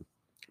seeing.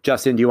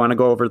 Justin, do you want to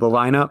go over the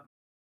lineup?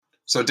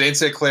 So Dane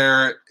St.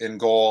 Clair in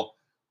goal,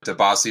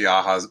 Debasi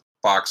Aha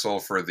Boxall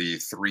for the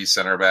 3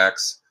 center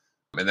backs.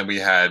 And then we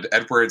had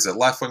Edwards at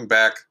left wing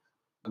back,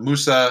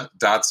 Musa,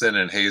 Dotson,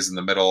 and Hayes in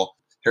the middle,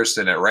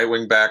 Hairston at right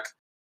wing back,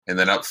 and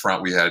then up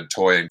front we had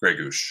Toy and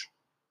Gregush.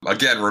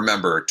 Again,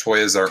 remember, Toy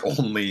is our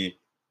only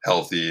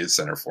healthy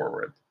center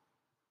forward.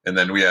 And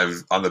then we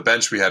have, on the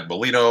bench, we had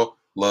Molino,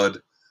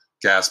 Lud,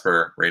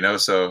 Gasper,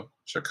 Reynoso,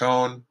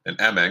 Chacon,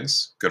 and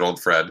Emmings, good old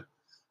Fred.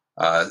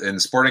 In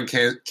Sporting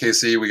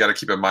KC, we got to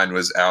keep in mind,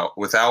 was out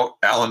without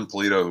Alan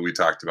Polito, who we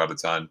talked about a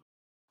ton,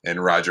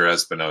 and Roger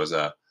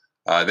Espinoza.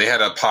 They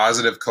had a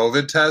positive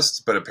COVID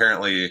test, but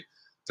apparently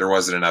there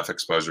wasn't enough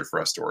exposure for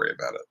us to worry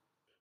about it.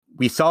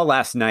 We saw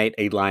last night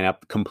a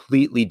lineup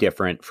completely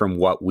different from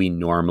what we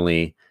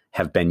normally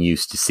have been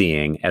used to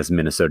seeing as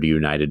Minnesota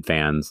United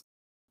fans.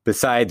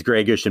 Besides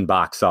Gregush and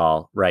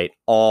Boxall, right,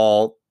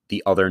 all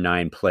the other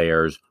 9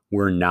 players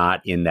were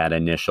not in that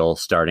initial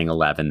starting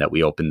 11 that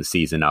we opened the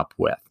season up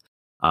with.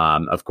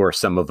 Of course,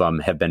 some of them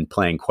have been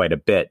playing quite a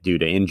bit due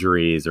to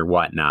injuries or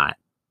whatnot.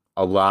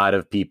 A lot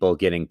of people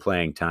getting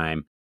playing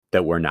time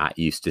that we're not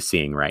used to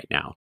seeing right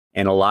now.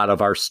 And a lot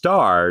of our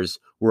stars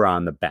were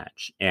on the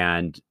bench.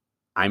 And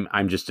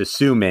I'm just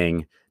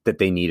assuming that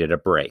they needed a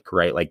break,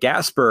 right? Like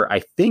Gasper, I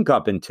think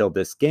up until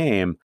this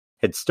game,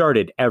 had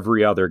started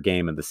every other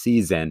game of the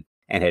season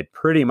and had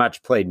pretty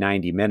much played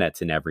 90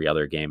 minutes in every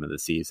other game of the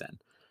season.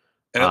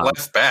 And at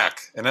left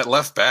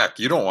back,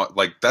 you don't want,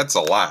 like, that's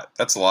a lot.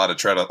 That's a lot to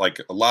try to, like,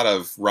 a lot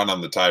of run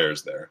on the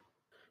tires there.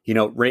 You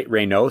know,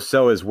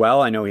 Reynoso as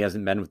well. I know he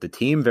hasn't been with the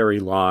team very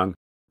long,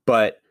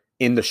 but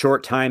in the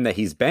short time that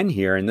he's been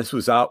here, and this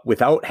was out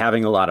without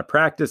having a lot of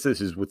practice,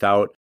 this is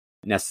without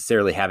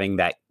necessarily having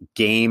that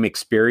game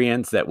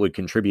experience that would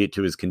contribute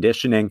to his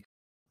conditioning.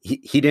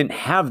 He didn't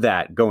have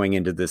that going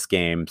into this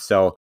game.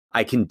 So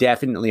I can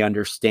definitely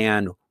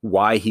understand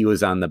why he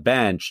was on the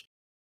bench.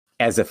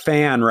 As a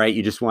fan, right,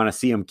 you just want to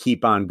see him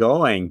keep on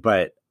going.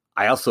 But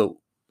I also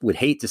would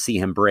hate to see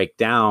him break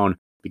down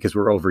because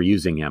we're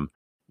overusing him.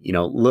 You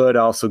know, Lud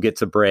also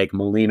gets a break.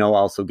 Molino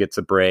also gets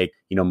a break.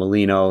 You know,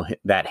 Molino,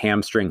 that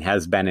hamstring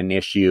has been an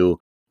issue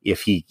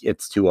if he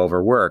gets too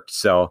overworked.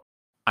 So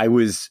I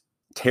was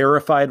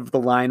terrified of the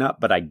lineup,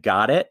 but I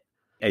got it.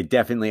 I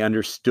definitely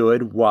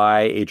understood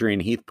why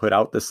Adrian Heath put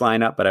out this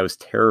lineup, but I was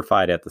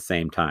terrified at the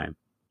same time.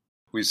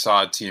 We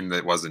saw a team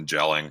that wasn't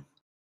gelling.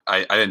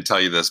 I didn't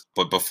tell you this,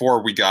 but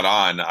before we got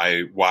on,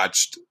 I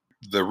watched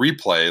the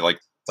replay, like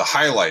the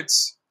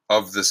highlights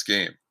of this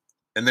game.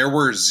 And there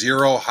were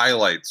zero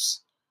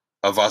highlights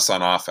of us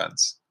on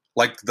offense.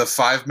 Like the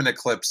 5-minute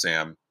clip,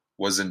 Sam,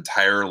 was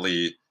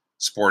entirely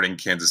Sporting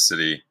Kansas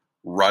City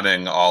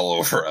running all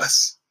over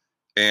us.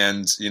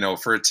 And,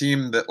 for a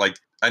team that, like,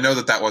 I know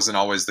that wasn't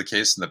always the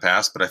case in the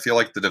past, but I feel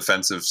like the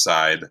defensive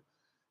side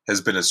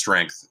has been a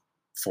strength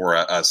for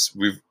us.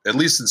 We've, at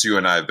least since you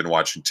and I have been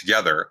watching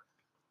together,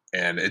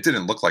 and it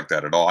didn't look like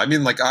that at all. I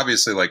mean, like,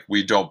 obviously, like,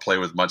 we don't play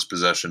with much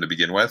possession to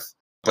begin with,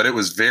 but it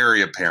was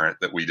very apparent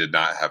that we did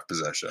not have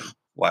possession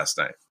last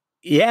night.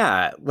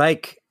 Yeah,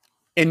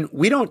 and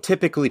we don't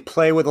typically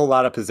play with a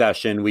lot of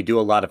possession. We do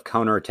a lot of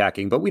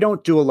counterattacking, but we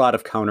don't do a lot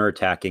of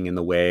counterattacking in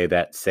the way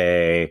that,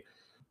 say,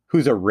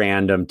 who's a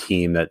random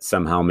team that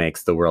somehow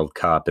makes the World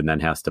Cup and then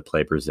has to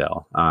play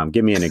Brazil?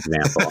 Give me an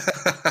example.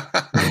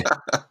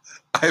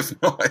 I have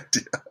no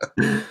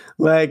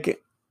idea.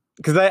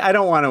 Because I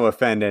don't want to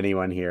offend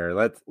anyone here.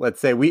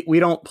 Let's say we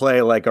don't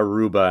play like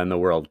Aruba in the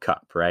World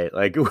Cup, right?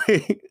 Like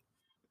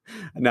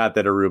not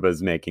that Aruba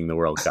is making the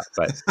World Cup,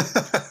 but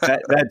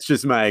that's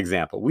just my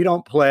example. We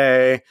don't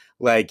play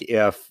like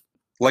a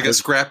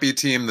scrappy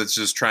team that's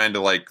just trying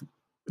to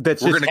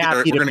that's just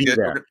happy to be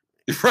there.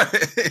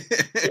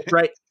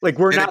 Right. Like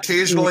we're not.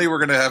 Occasionally, we're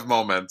going to have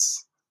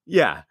moments.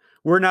 Yeah,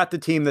 we're not the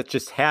team that's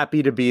just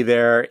happy to be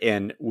there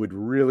and would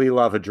really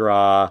love a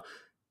draw.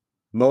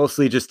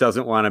 Mostly just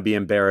doesn't want to be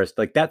embarrassed.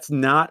 Like that's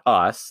not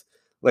us.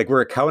 Like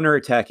we're a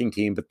counterattacking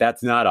team, but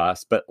that's not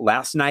us. But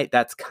last night,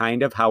 that's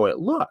kind of how it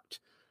looked.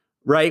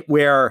 Right,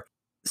 where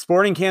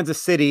Sporting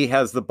Kansas City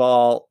has the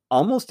ball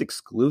almost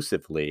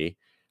exclusively.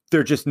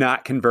 They're just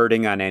not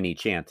converting on any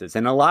chances.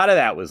 And a lot of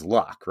that was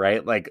luck,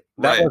 right? Like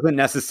that wasn't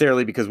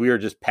necessarily because we were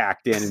just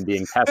packed in and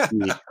being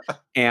pesky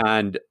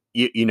and,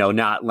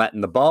 not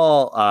letting the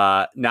ball,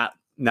 not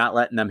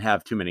letting them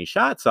have too many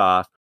shots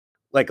off.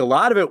 Like a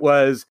lot of it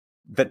was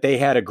that they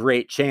had a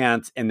great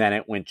chance and then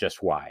it went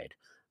just wide.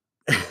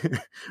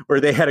 Or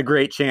they had a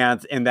great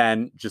chance and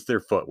then just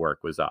their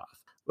footwork was off.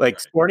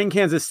 Like Sporting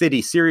Kansas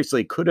City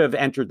seriously could have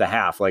entered the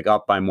half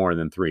up by more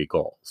than 3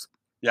 goals.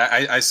 Yeah,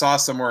 I saw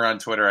somewhere on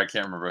Twitter, I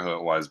can't remember who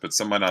it was, but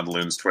someone on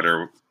Loon's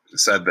Twitter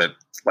said that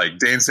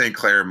Dane St.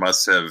 Clair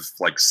must have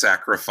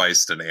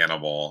sacrificed an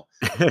animal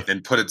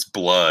and put its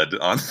blood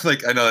on.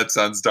 I know that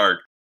sounds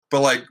dark,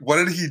 but what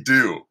did he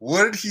do?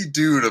 What did he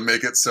do to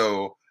make it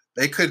so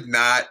they could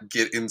not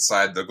get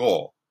inside the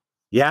goal?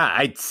 Yeah,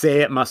 I'd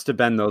say it must have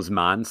been those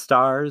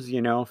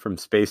Monstars, from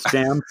Space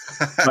Jam,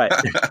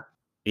 but.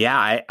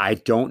 Yeah, I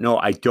don't know.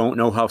 I don't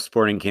know how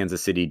Sporting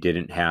Kansas City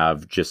didn't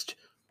have just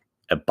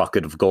a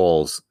bucket of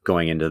goals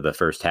going into the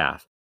first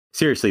half.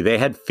 Seriously, they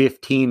had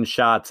 15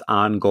 shots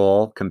on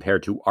goal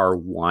compared to our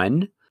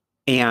 1,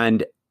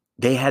 and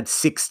they had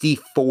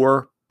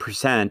 64%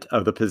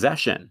 of the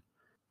possession.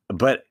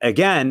 But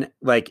again,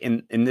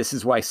 and this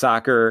is why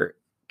soccer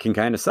can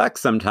kind of suck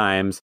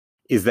sometimes,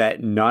 is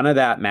that none of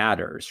that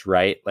matters,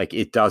 right?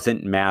 It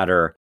doesn't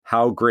matter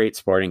how great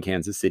Sporting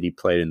Kansas City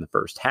played in the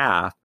first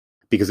half,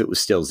 because it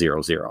was still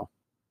 0-0.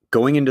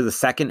 Going into the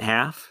second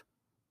half,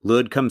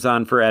 Lud comes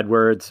on for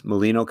Edwards,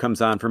 Molino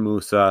comes on for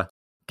Musa,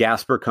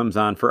 Gasper comes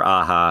on for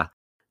Aja.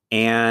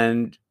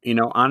 And,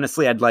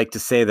 honestly, I'd like to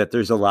say that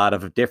there's a lot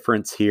of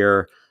difference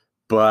here,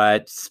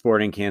 but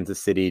Sporting Kansas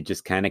City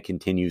just kind of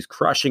continues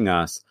crushing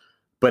us.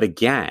 But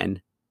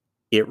again,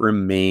 it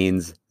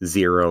remains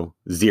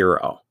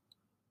 0-0.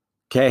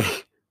 Okay.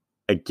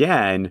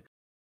 Again,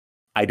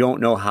 I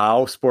don't know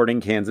how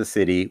Sporting Kansas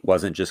City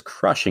wasn't just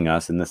crushing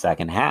us in the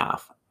second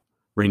half.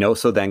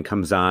 Reynoso then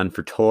comes on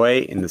for Toy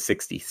in the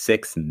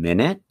 66th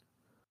minute.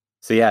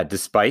 So yeah,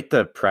 despite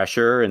the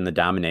pressure and the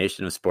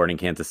domination of Sporting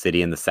Kansas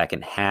City in the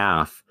second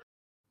half,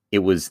 it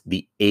was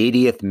the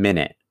 80th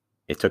minute.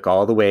 It took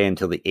all the way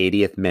until the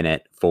 80th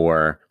minute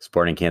for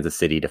Sporting Kansas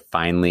City to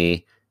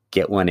finally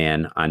get one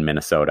in on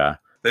Minnesota.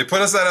 They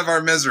put us out of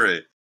our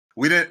misery.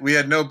 We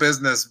had no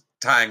business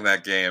tying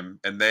that game,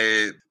 and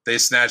they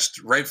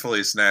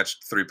rightfully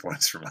snatched 3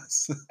 points from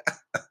us.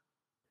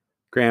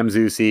 Graham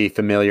Zusi,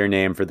 familiar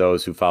name for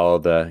those who follow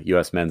the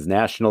U.S. men's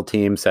national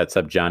team, sets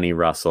up Johnny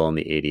Russell in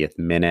the 80th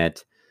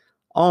minute.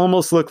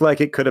 Almost looked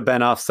like it could have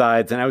been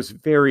offsides, and I was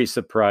very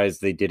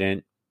surprised they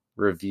didn't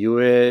review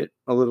it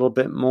a little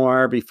bit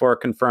more before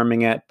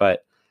confirming it,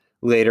 but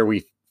later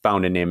we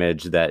found an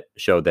image that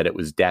showed that it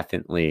was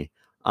definitely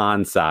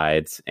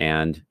onsides,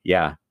 and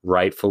yeah,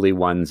 rightfully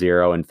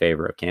 1-0 in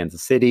favor of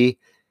Kansas City,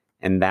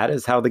 and that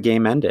is how the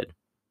game ended.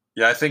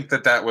 Yeah, I think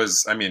that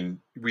was,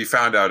 we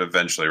found out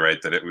eventually,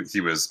 right, that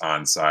he was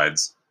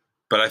onsides,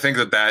 but I think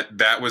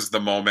that was the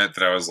moment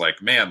that I was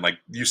like, man,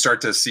 you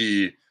start to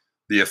see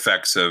the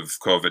effects of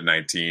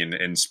COVID-19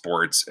 in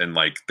sports, and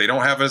they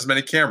don't have as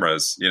many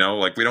cameras, we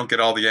don't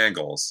get all the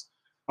angles.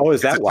 Oh,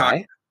 is that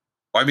why?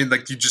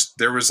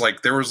 There was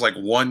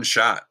one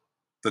shot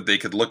that they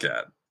could look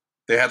at.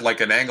 They had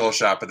an angle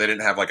shot, but they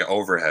didn't have an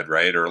overhead,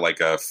 right? Or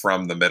a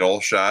from the middle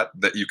shot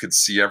that you could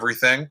see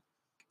everything.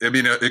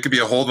 It could be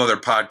a whole nother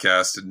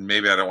podcast, and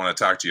maybe I don't want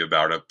to talk to you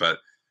about it, but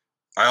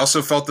I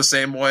also felt the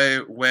same way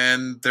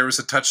when there was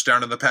a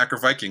touchdown in the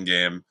Packer-Viking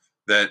game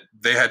that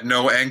they had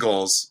no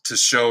angles to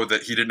show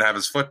that he didn't have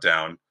his foot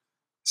down.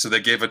 So they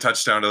gave a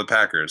touchdown to the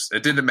Packers.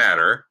 It didn't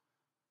matter.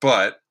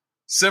 But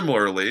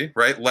similarly,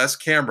 right, less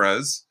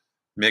cameras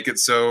make it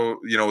so,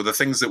 the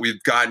things that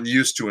we've gotten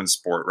used to in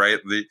sport, right?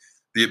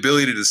 The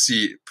ability to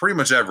see pretty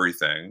much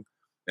everything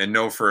and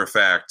know for a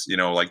fact,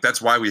 like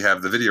that's why we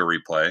have the video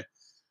replay.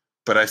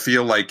 But I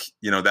feel like,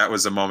 that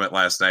was a moment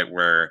last night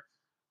where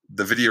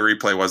the video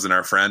replay wasn't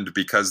our friend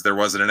because there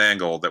wasn't an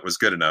angle that was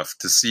good enough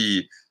to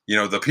see,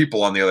 the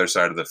people on the other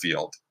side of the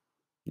field.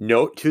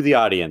 Note to the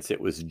audience,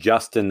 it was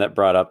Justin that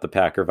brought up the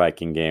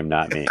Packer-Viking game,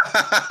 not me.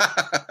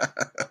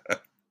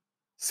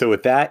 So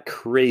with that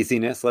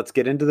craziness, let's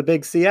get into the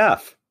Big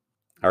CF.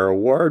 Our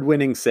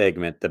award-winning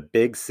segment, the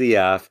Big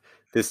CF.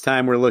 This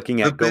time we're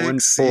looking at going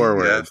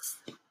forward.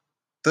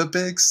 The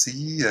Big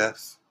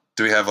CF.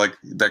 Do we have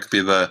that could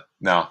be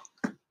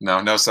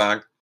no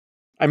song?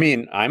 I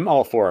mean, I'm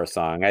all for a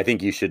song. I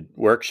think you should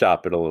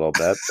workshop it a little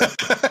bit.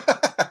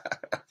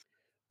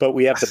 But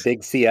we have the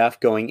Big CF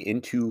going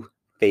into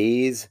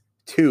Phase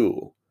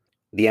 2.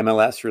 The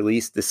MLS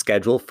released the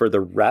schedule for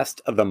the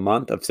rest of the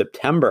month of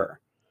September.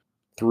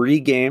 3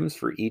 games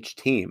for each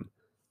team.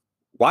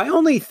 Why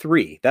only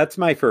 3? That's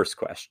my first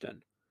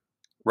question.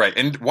 Right.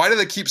 And why do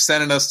they keep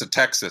sending us to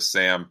Texas,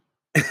 Sam?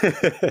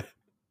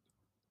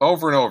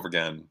 Over and over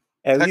again.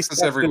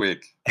 Texas every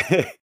week.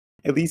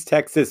 At least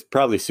Texas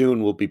probably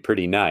soon will be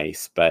pretty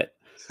nice, but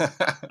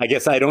I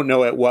guess I don't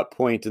know at what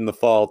point in the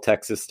fall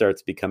Texas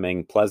starts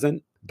becoming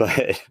pleasant,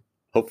 but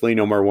hopefully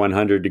no more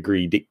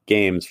 100-degree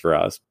games for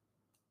us.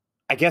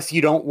 I guess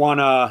you don't want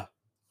to,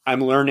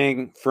 I'm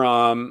learning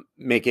from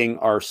making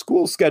our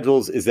school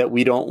schedules is that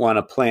we don't want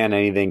to plan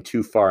anything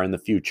too far in the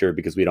future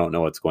because we don't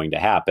know what's going to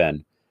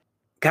happen.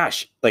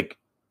 Gosh,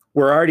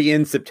 we're already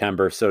in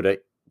September, so to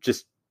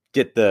just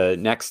get the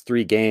next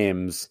 3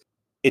 games,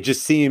 it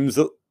just seems,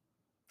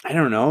 I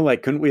don't know,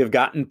 couldn't we have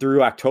gotten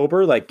through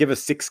October? Give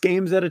us 6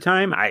 games at a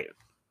time? I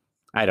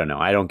don't know.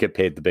 I don't get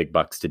paid the big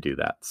bucks to do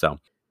that. So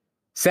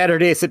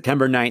Saturday,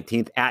 September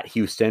 19th at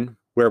Houston,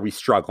 where we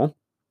struggle.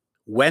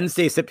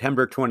 Wednesday,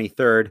 September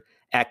 23rd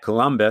at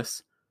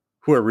Columbus,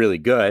 who are really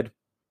good.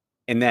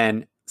 And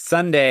then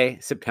Sunday,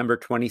 September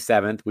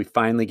 27th, we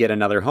finally get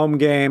another home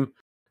game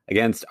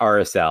against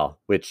RSL,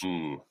 which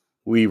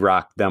we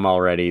rocked them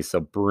already. So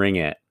bring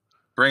it.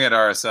 Bring it,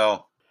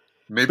 RSL.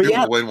 Maybe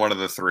we'll win one of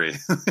the 3.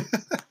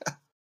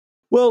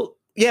 Well,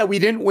 yeah, we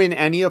didn't win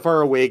any of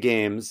our away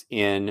games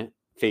in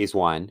Phase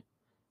 1.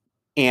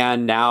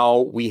 And now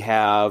we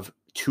have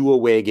 2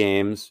 away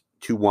games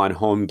to 1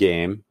 home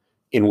game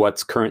in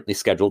what's currently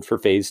scheduled for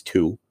Phase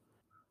 2.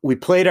 We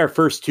played our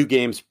first 2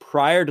 games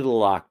prior to the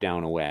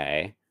lockdown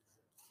away.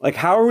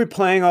 How are we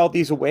playing all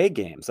these away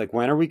games?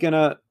 When are we going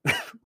to...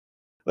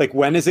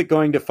 when is it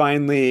going to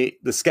finally...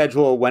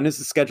 when is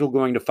the schedule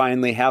going to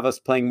finally have us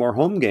playing more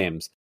home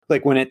games?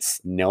 When it's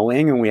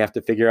snowing and we have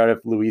to figure out if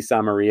Luis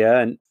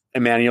Amaria and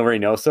Emmanuel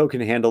Reynoso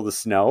can handle the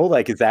snow?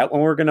 Is that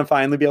when we're going to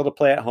finally be able to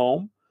play at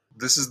home?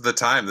 This is the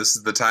time. This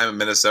is the time in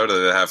Minnesota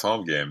to have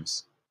home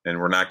games, and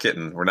we're not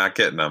getting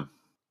them.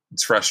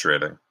 It's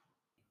frustrating.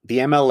 The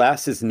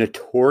MLS is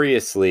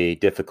notoriously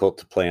difficult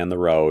to play on the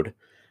road.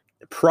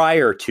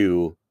 Prior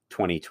to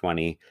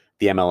 2020,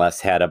 the MLS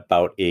had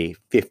about a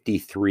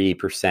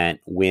 53%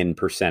 win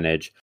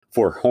percentage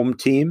for home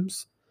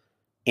teams.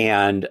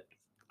 And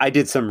I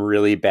did some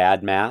really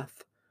bad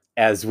math.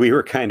 As we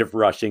were kind of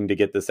rushing to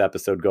get this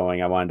episode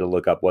going, I wanted to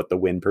look up what the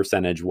win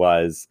percentage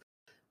was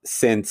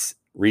since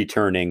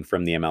returning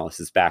from the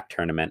MLS's back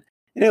tournament.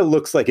 And it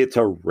looks like it's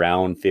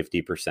around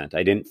 50%.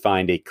 I didn't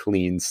find a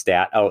clean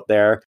stat out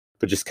there,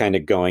 but just kind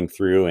of going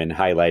through and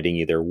highlighting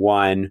either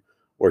won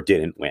or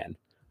didn't win,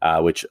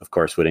 which of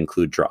course would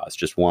include draws,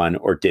 just won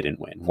or didn't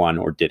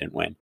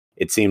win.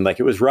 It seemed like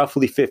it was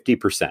roughly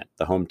 50%.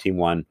 The home team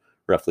won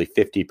roughly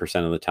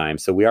 50% of the time.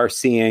 So we are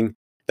seeing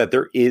that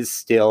there is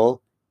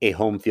still a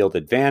home field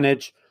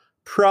advantage,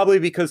 probably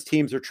because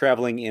teams are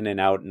traveling in and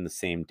out in the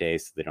same day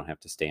so they don't have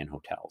to stay in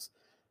hotels.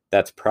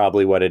 That's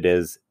probably what it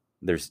is.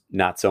 There's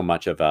not so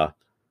much of a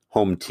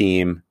home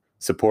team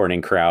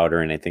supporting crowd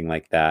or anything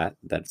like that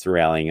that's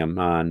rallying them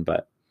on,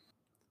 but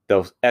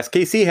though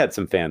SKC had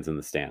some fans in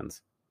the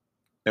stands.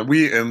 And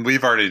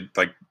we've already,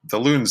 the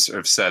Loons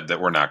have said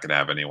that we're not going to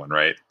have anyone,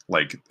 right?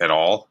 At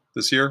all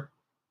this year?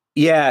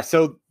 Yeah,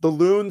 so the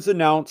Loons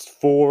announced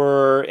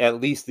for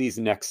at least these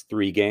next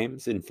 3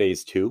 games in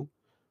Phase 2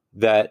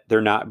 that they're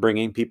not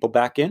bringing people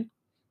back in,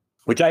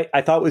 which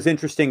I thought was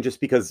interesting just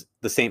because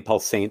the St. Paul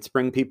Saints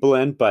bring people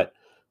in, but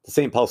the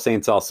St. Paul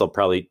Saints also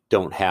probably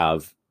don't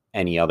have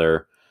any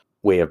other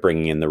way of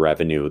bringing in the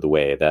revenue the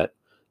way that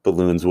the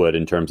Loons would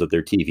in terms of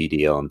their TV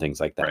deal and things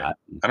like that. Right.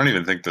 I don't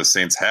even think the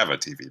Saints have a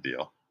TV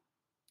deal.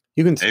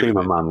 You can stream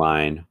them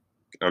online.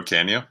 Oh,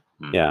 can you?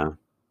 Yeah.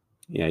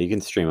 Yeah, you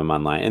can stream them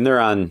online. And they're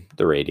on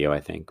the radio, I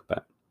think.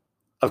 But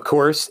of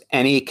course,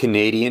 any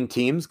Canadian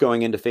teams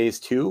going into Phase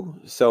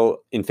 2.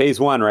 So in Phase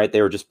 1, right,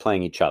 they were just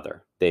playing each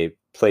other. They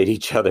played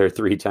each other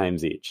 3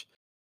 times each.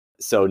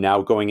 So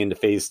now going into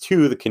Phase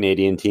 2, the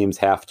Canadian teams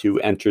have to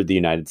enter the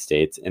United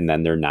States, and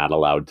then they're not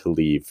allowed to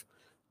leave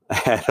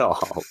at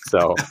all.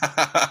 So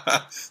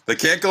they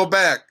can't go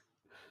back.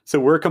 So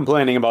we're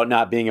complaining about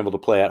not being able to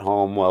play at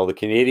home. Well, the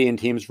Canadian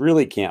teams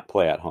really can't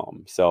play at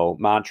home. So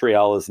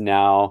Montreal is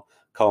now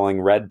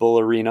calling Red Bull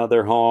Arena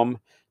their home.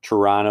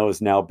 Toronto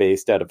is now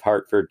based out of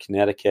Hartford,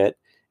 Connecticut,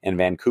 and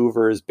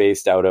Vancouver is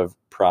based out of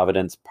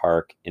Providence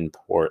Park in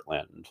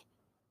Portland.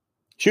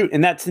 Shoot,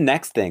 and that's the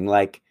next thing.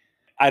 Like,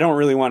 I don't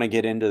really want to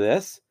get into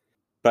this,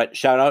 but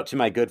shout out to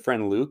my good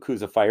friend Luke,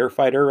 who's a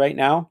firefighter right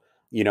now,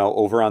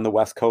 over on the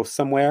West Coast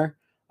somewhere,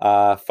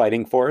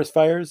 fighting forest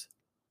fires.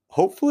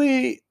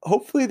 Hopefully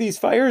these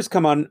fires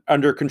come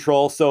under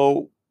control,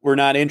 so we're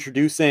not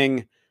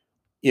introducing,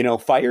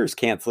 fires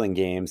canceling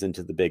games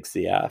into the Big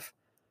CF.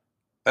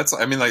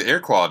 Like air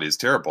quality is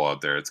terrible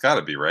out there. It's got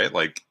to be, right?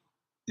 Like,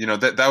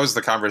 that was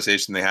the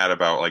conversation they had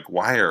about like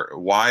why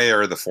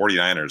are the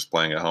 49ers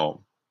playing at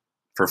home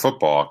for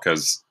football?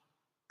 Because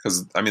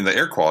the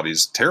air quality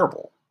is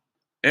terrible,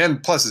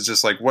 and plus it's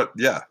just like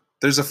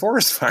there's a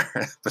forest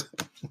fire.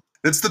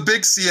 It's the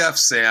Big CF,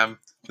 Sam.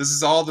 This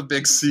is all the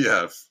Big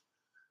CF.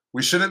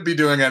 We shouldn't be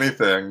doing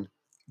anything,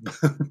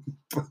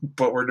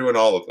 but we're doing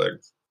all the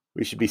things.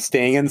 We should be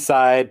staying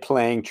inside,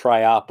 playing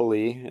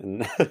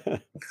Triopoly.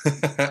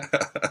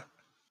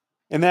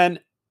 And then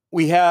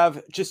we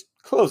have, just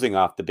closing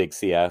off the Big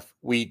CF,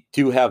 we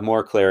do have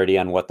more clarity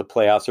on what the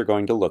playoffs are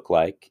going to look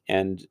like.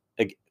 And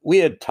we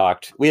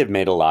had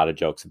made a lot of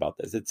jokes about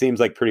this. It seems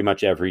like pretty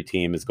much every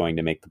team is going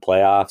to make the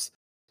playoffs.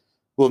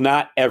 Well,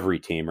 not every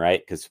team,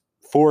 right? Because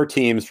 4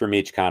 teams from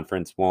each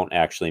conference won't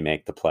actually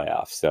make the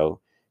playoffs. So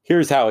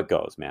here's how it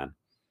goes, man.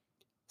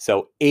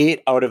 So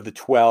 8 out of the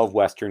 12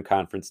 Western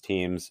Conference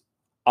teams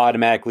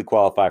automatically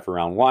qualify for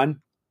round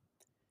 1.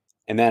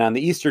 And then on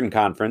the Eastern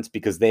Conference,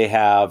 because they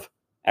have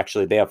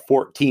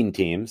 14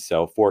 teams,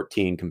 so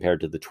 14 compared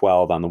to the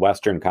 12 on the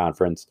Western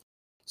Conference.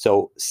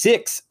 So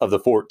 6 of the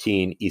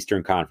 14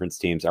 Eastern Conference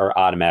teams are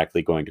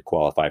automatically going to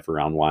qualify for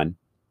round 1,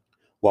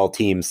 while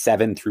teams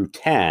 7 through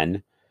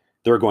 10,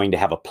 they're going to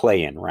have a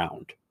play-in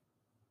round.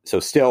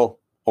 So still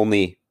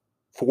only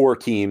 4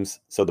 teams.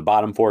 So the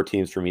bottom 4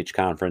 teams from each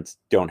conference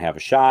don't have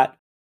a shot.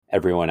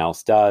 Everyone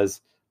else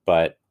does.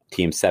 But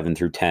teams 7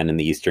 through 10 in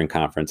the Eastern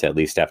Conference at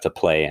least have to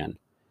play in.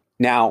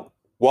 Now,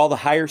 while the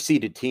higher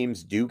seeded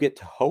teams do get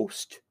to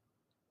host,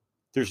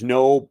 there's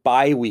no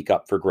bye week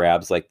up for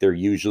grabs like there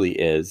usually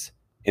is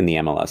in the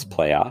MLS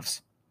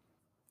playoffs.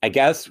 I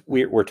guess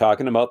we're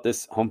talking about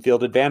this home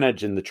field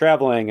advantage and the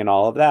traveling and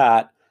all of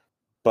that.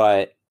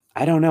 But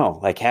I don't know,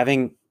 like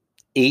having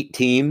 8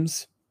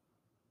 teams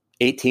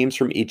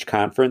from each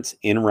conference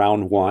in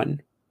round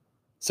 1.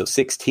 So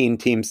 16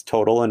 teams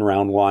total in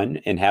round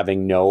 1 and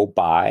having no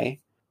bye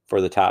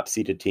for the top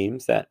seeded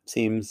teams. That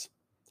seems,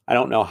 I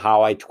don't know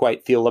how I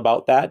quite feel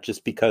about that,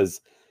 just because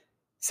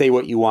say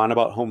what you want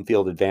about home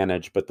field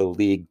advantage, but the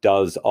league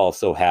does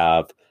also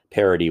have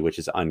parity, which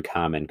is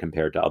uncommon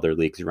compared to other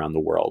leagues around the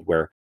world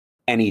where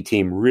any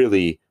team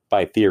really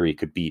by theory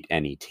could beat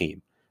any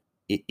team.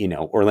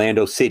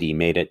 Orlando City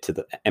made it to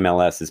the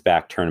MLS's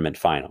back tournament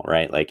final,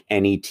 right? Like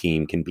any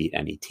team can beat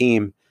any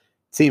team.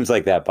 Seems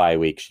like that bye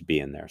week should be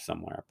in there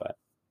somewhere, but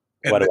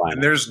what do I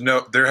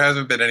know? There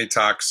hasn't been any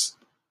talks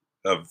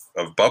of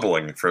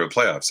bubbling for the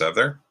playoffs, have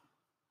there?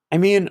 I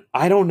mean,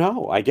 I don't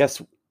know. I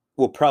guess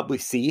we'll probably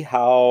see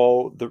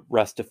how the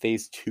rest of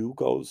phase 2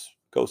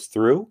 goes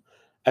through.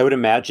 I would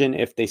imagine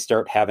if they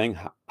start having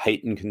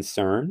heightened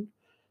concern,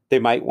 they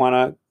might want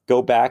to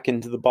go back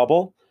into the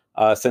bubble.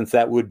 Since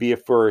that would be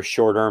for a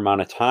shorter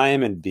amount of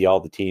time and be all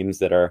the teams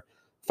that are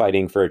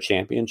fighting for a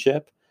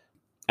championship.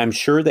 I'm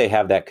sure they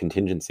have that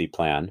contingency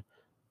plan,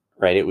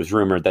 right? It was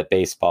rumored that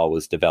baseball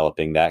was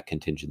developing that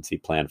contingency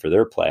plan for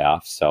their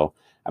playoffs. So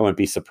I wouldn't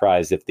be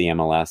surprised if the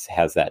MLS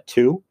has that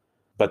too.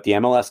 But the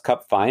MLS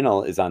Cup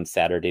final is on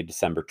Saturday,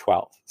 December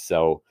 12th.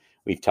 So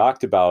we've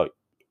talked about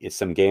if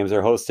some games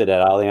are hosted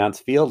at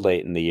Allianz Field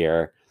late in the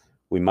year,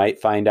 we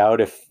might find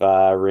out if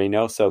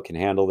Reynoso can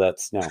handle that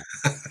snow.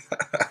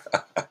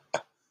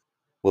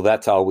 Well,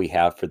 that's all we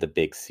have for the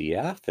Big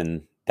CF,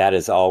 and that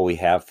is all we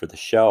have for the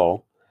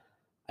show.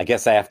 I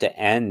guess I have to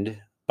end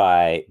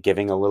by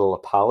giving a little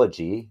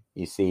apology.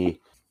 You see,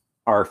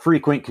 our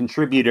frequent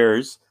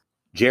contributors,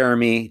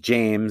 Jeremy,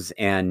 James,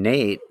 and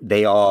Nate,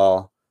 they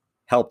all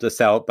helped us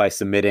out by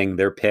submitting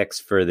their picks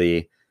for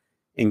the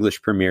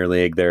English Premier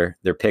League, their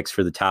picks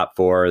for the top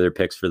 4, their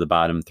picks for the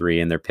bottom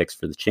 3, and their picks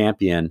for the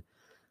champion.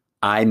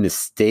 I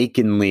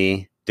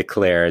mistakenly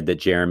declared that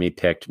Jeremy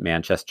picked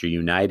Manchester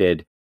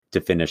United to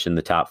finish in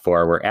the top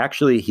 4, where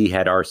actually he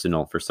had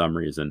Arsenal for some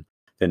reason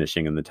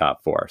finishing in the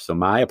top 4. So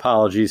my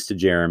apologies to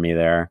Jeremy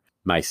there.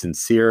 My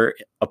sincere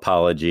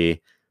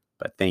apology,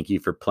 but thank you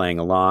for playing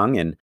along.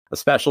 And a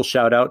special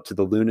shout out to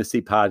the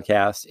Lunacy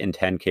Podcast and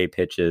 10K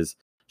Pitches.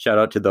 Shout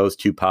out to those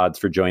 2 pods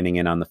for joining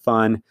in on the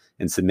fun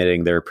and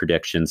submitting their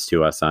predictions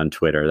to us on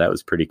Twitter. That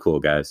was pretty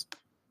cool, guys.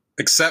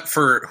 Except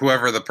for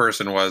whoever the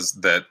person was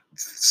that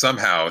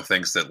somehow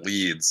thinks that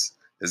Leeds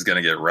is going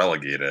to get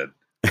relegated.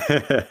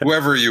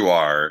 Whoever you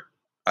are,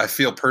 I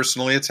feel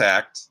personally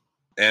attacked.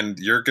 and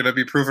you're going to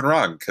be proven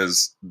wrong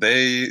because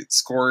they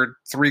scored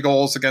 3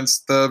 goals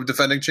against the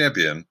defending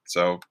champion.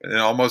 So they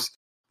almost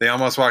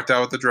walked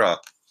out with the draw.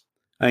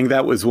 I think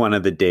that was one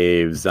of the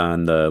Daves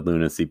on the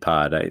Lunacy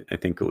pod. I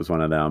think it was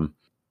one of them.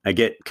 I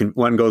get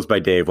one goes by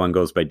Dave, one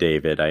goes by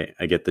David.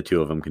 I get the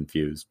two of them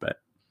confused, but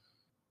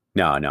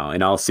no.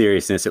 In all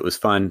seriousness, it was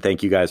fun.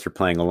 Thank you guys for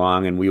playing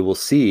along, and we will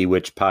see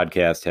which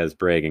podcast has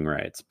bragging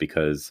rights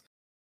because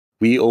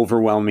we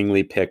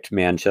overwhelmingly picked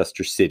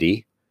Manchester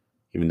City,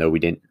 even though we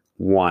didn't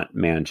want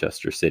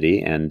Manchester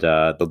City, and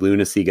the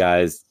Lunacy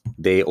guys,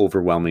 they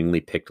overwhelmingly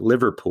picked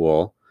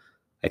Liverpool.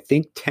 I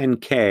think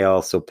 10K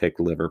also picked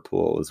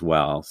Liverpool as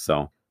well.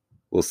 So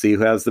we'll see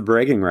who has the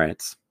bragging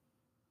rights.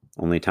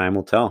 Only time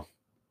will tell.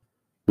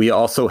 We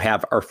also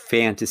have our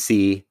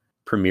Fantasy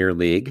Premier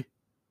League.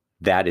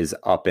 That is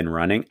up and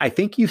running. I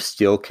think you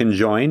still can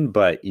join,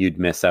 but you'd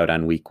miss out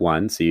on week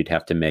 1, so you'd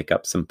have to make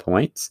up some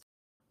points.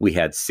 We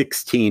had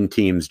 16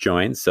 teams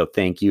join, so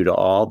thank you to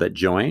all that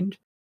joined.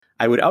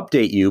 I would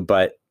update you,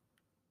 but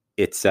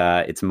it's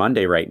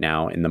Monday right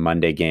now, and the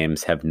Monday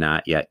games have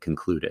not yet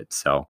concluded.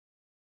 So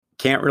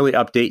can't really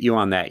update you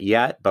on that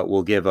yet, but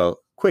we'll give a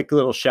quick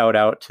little shout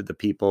out to the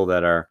people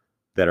that are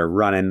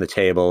running the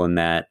table in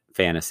that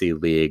fantasy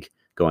league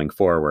going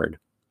forward.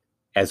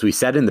 As we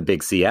said in the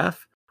Big CF,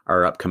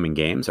 our upcoming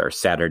games are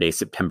Saturday,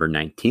 September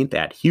 19th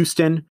at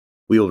Houston.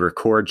 We will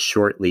record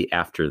shortly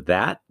after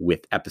that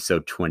with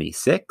episode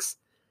 26.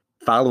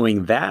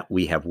 Following that,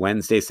 we have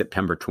Wednesday,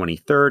 September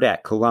 23rd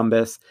at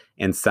Columbus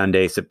and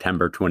Sunday,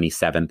 September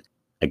 27th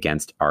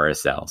against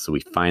RSL. So we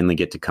finally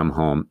get to come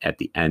home at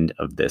the end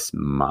of this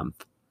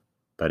month.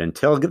 But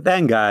until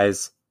then,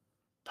 guys,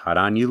 pot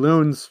on you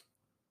loons.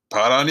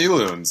 Pot on you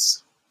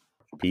loons.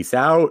 Peace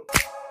out.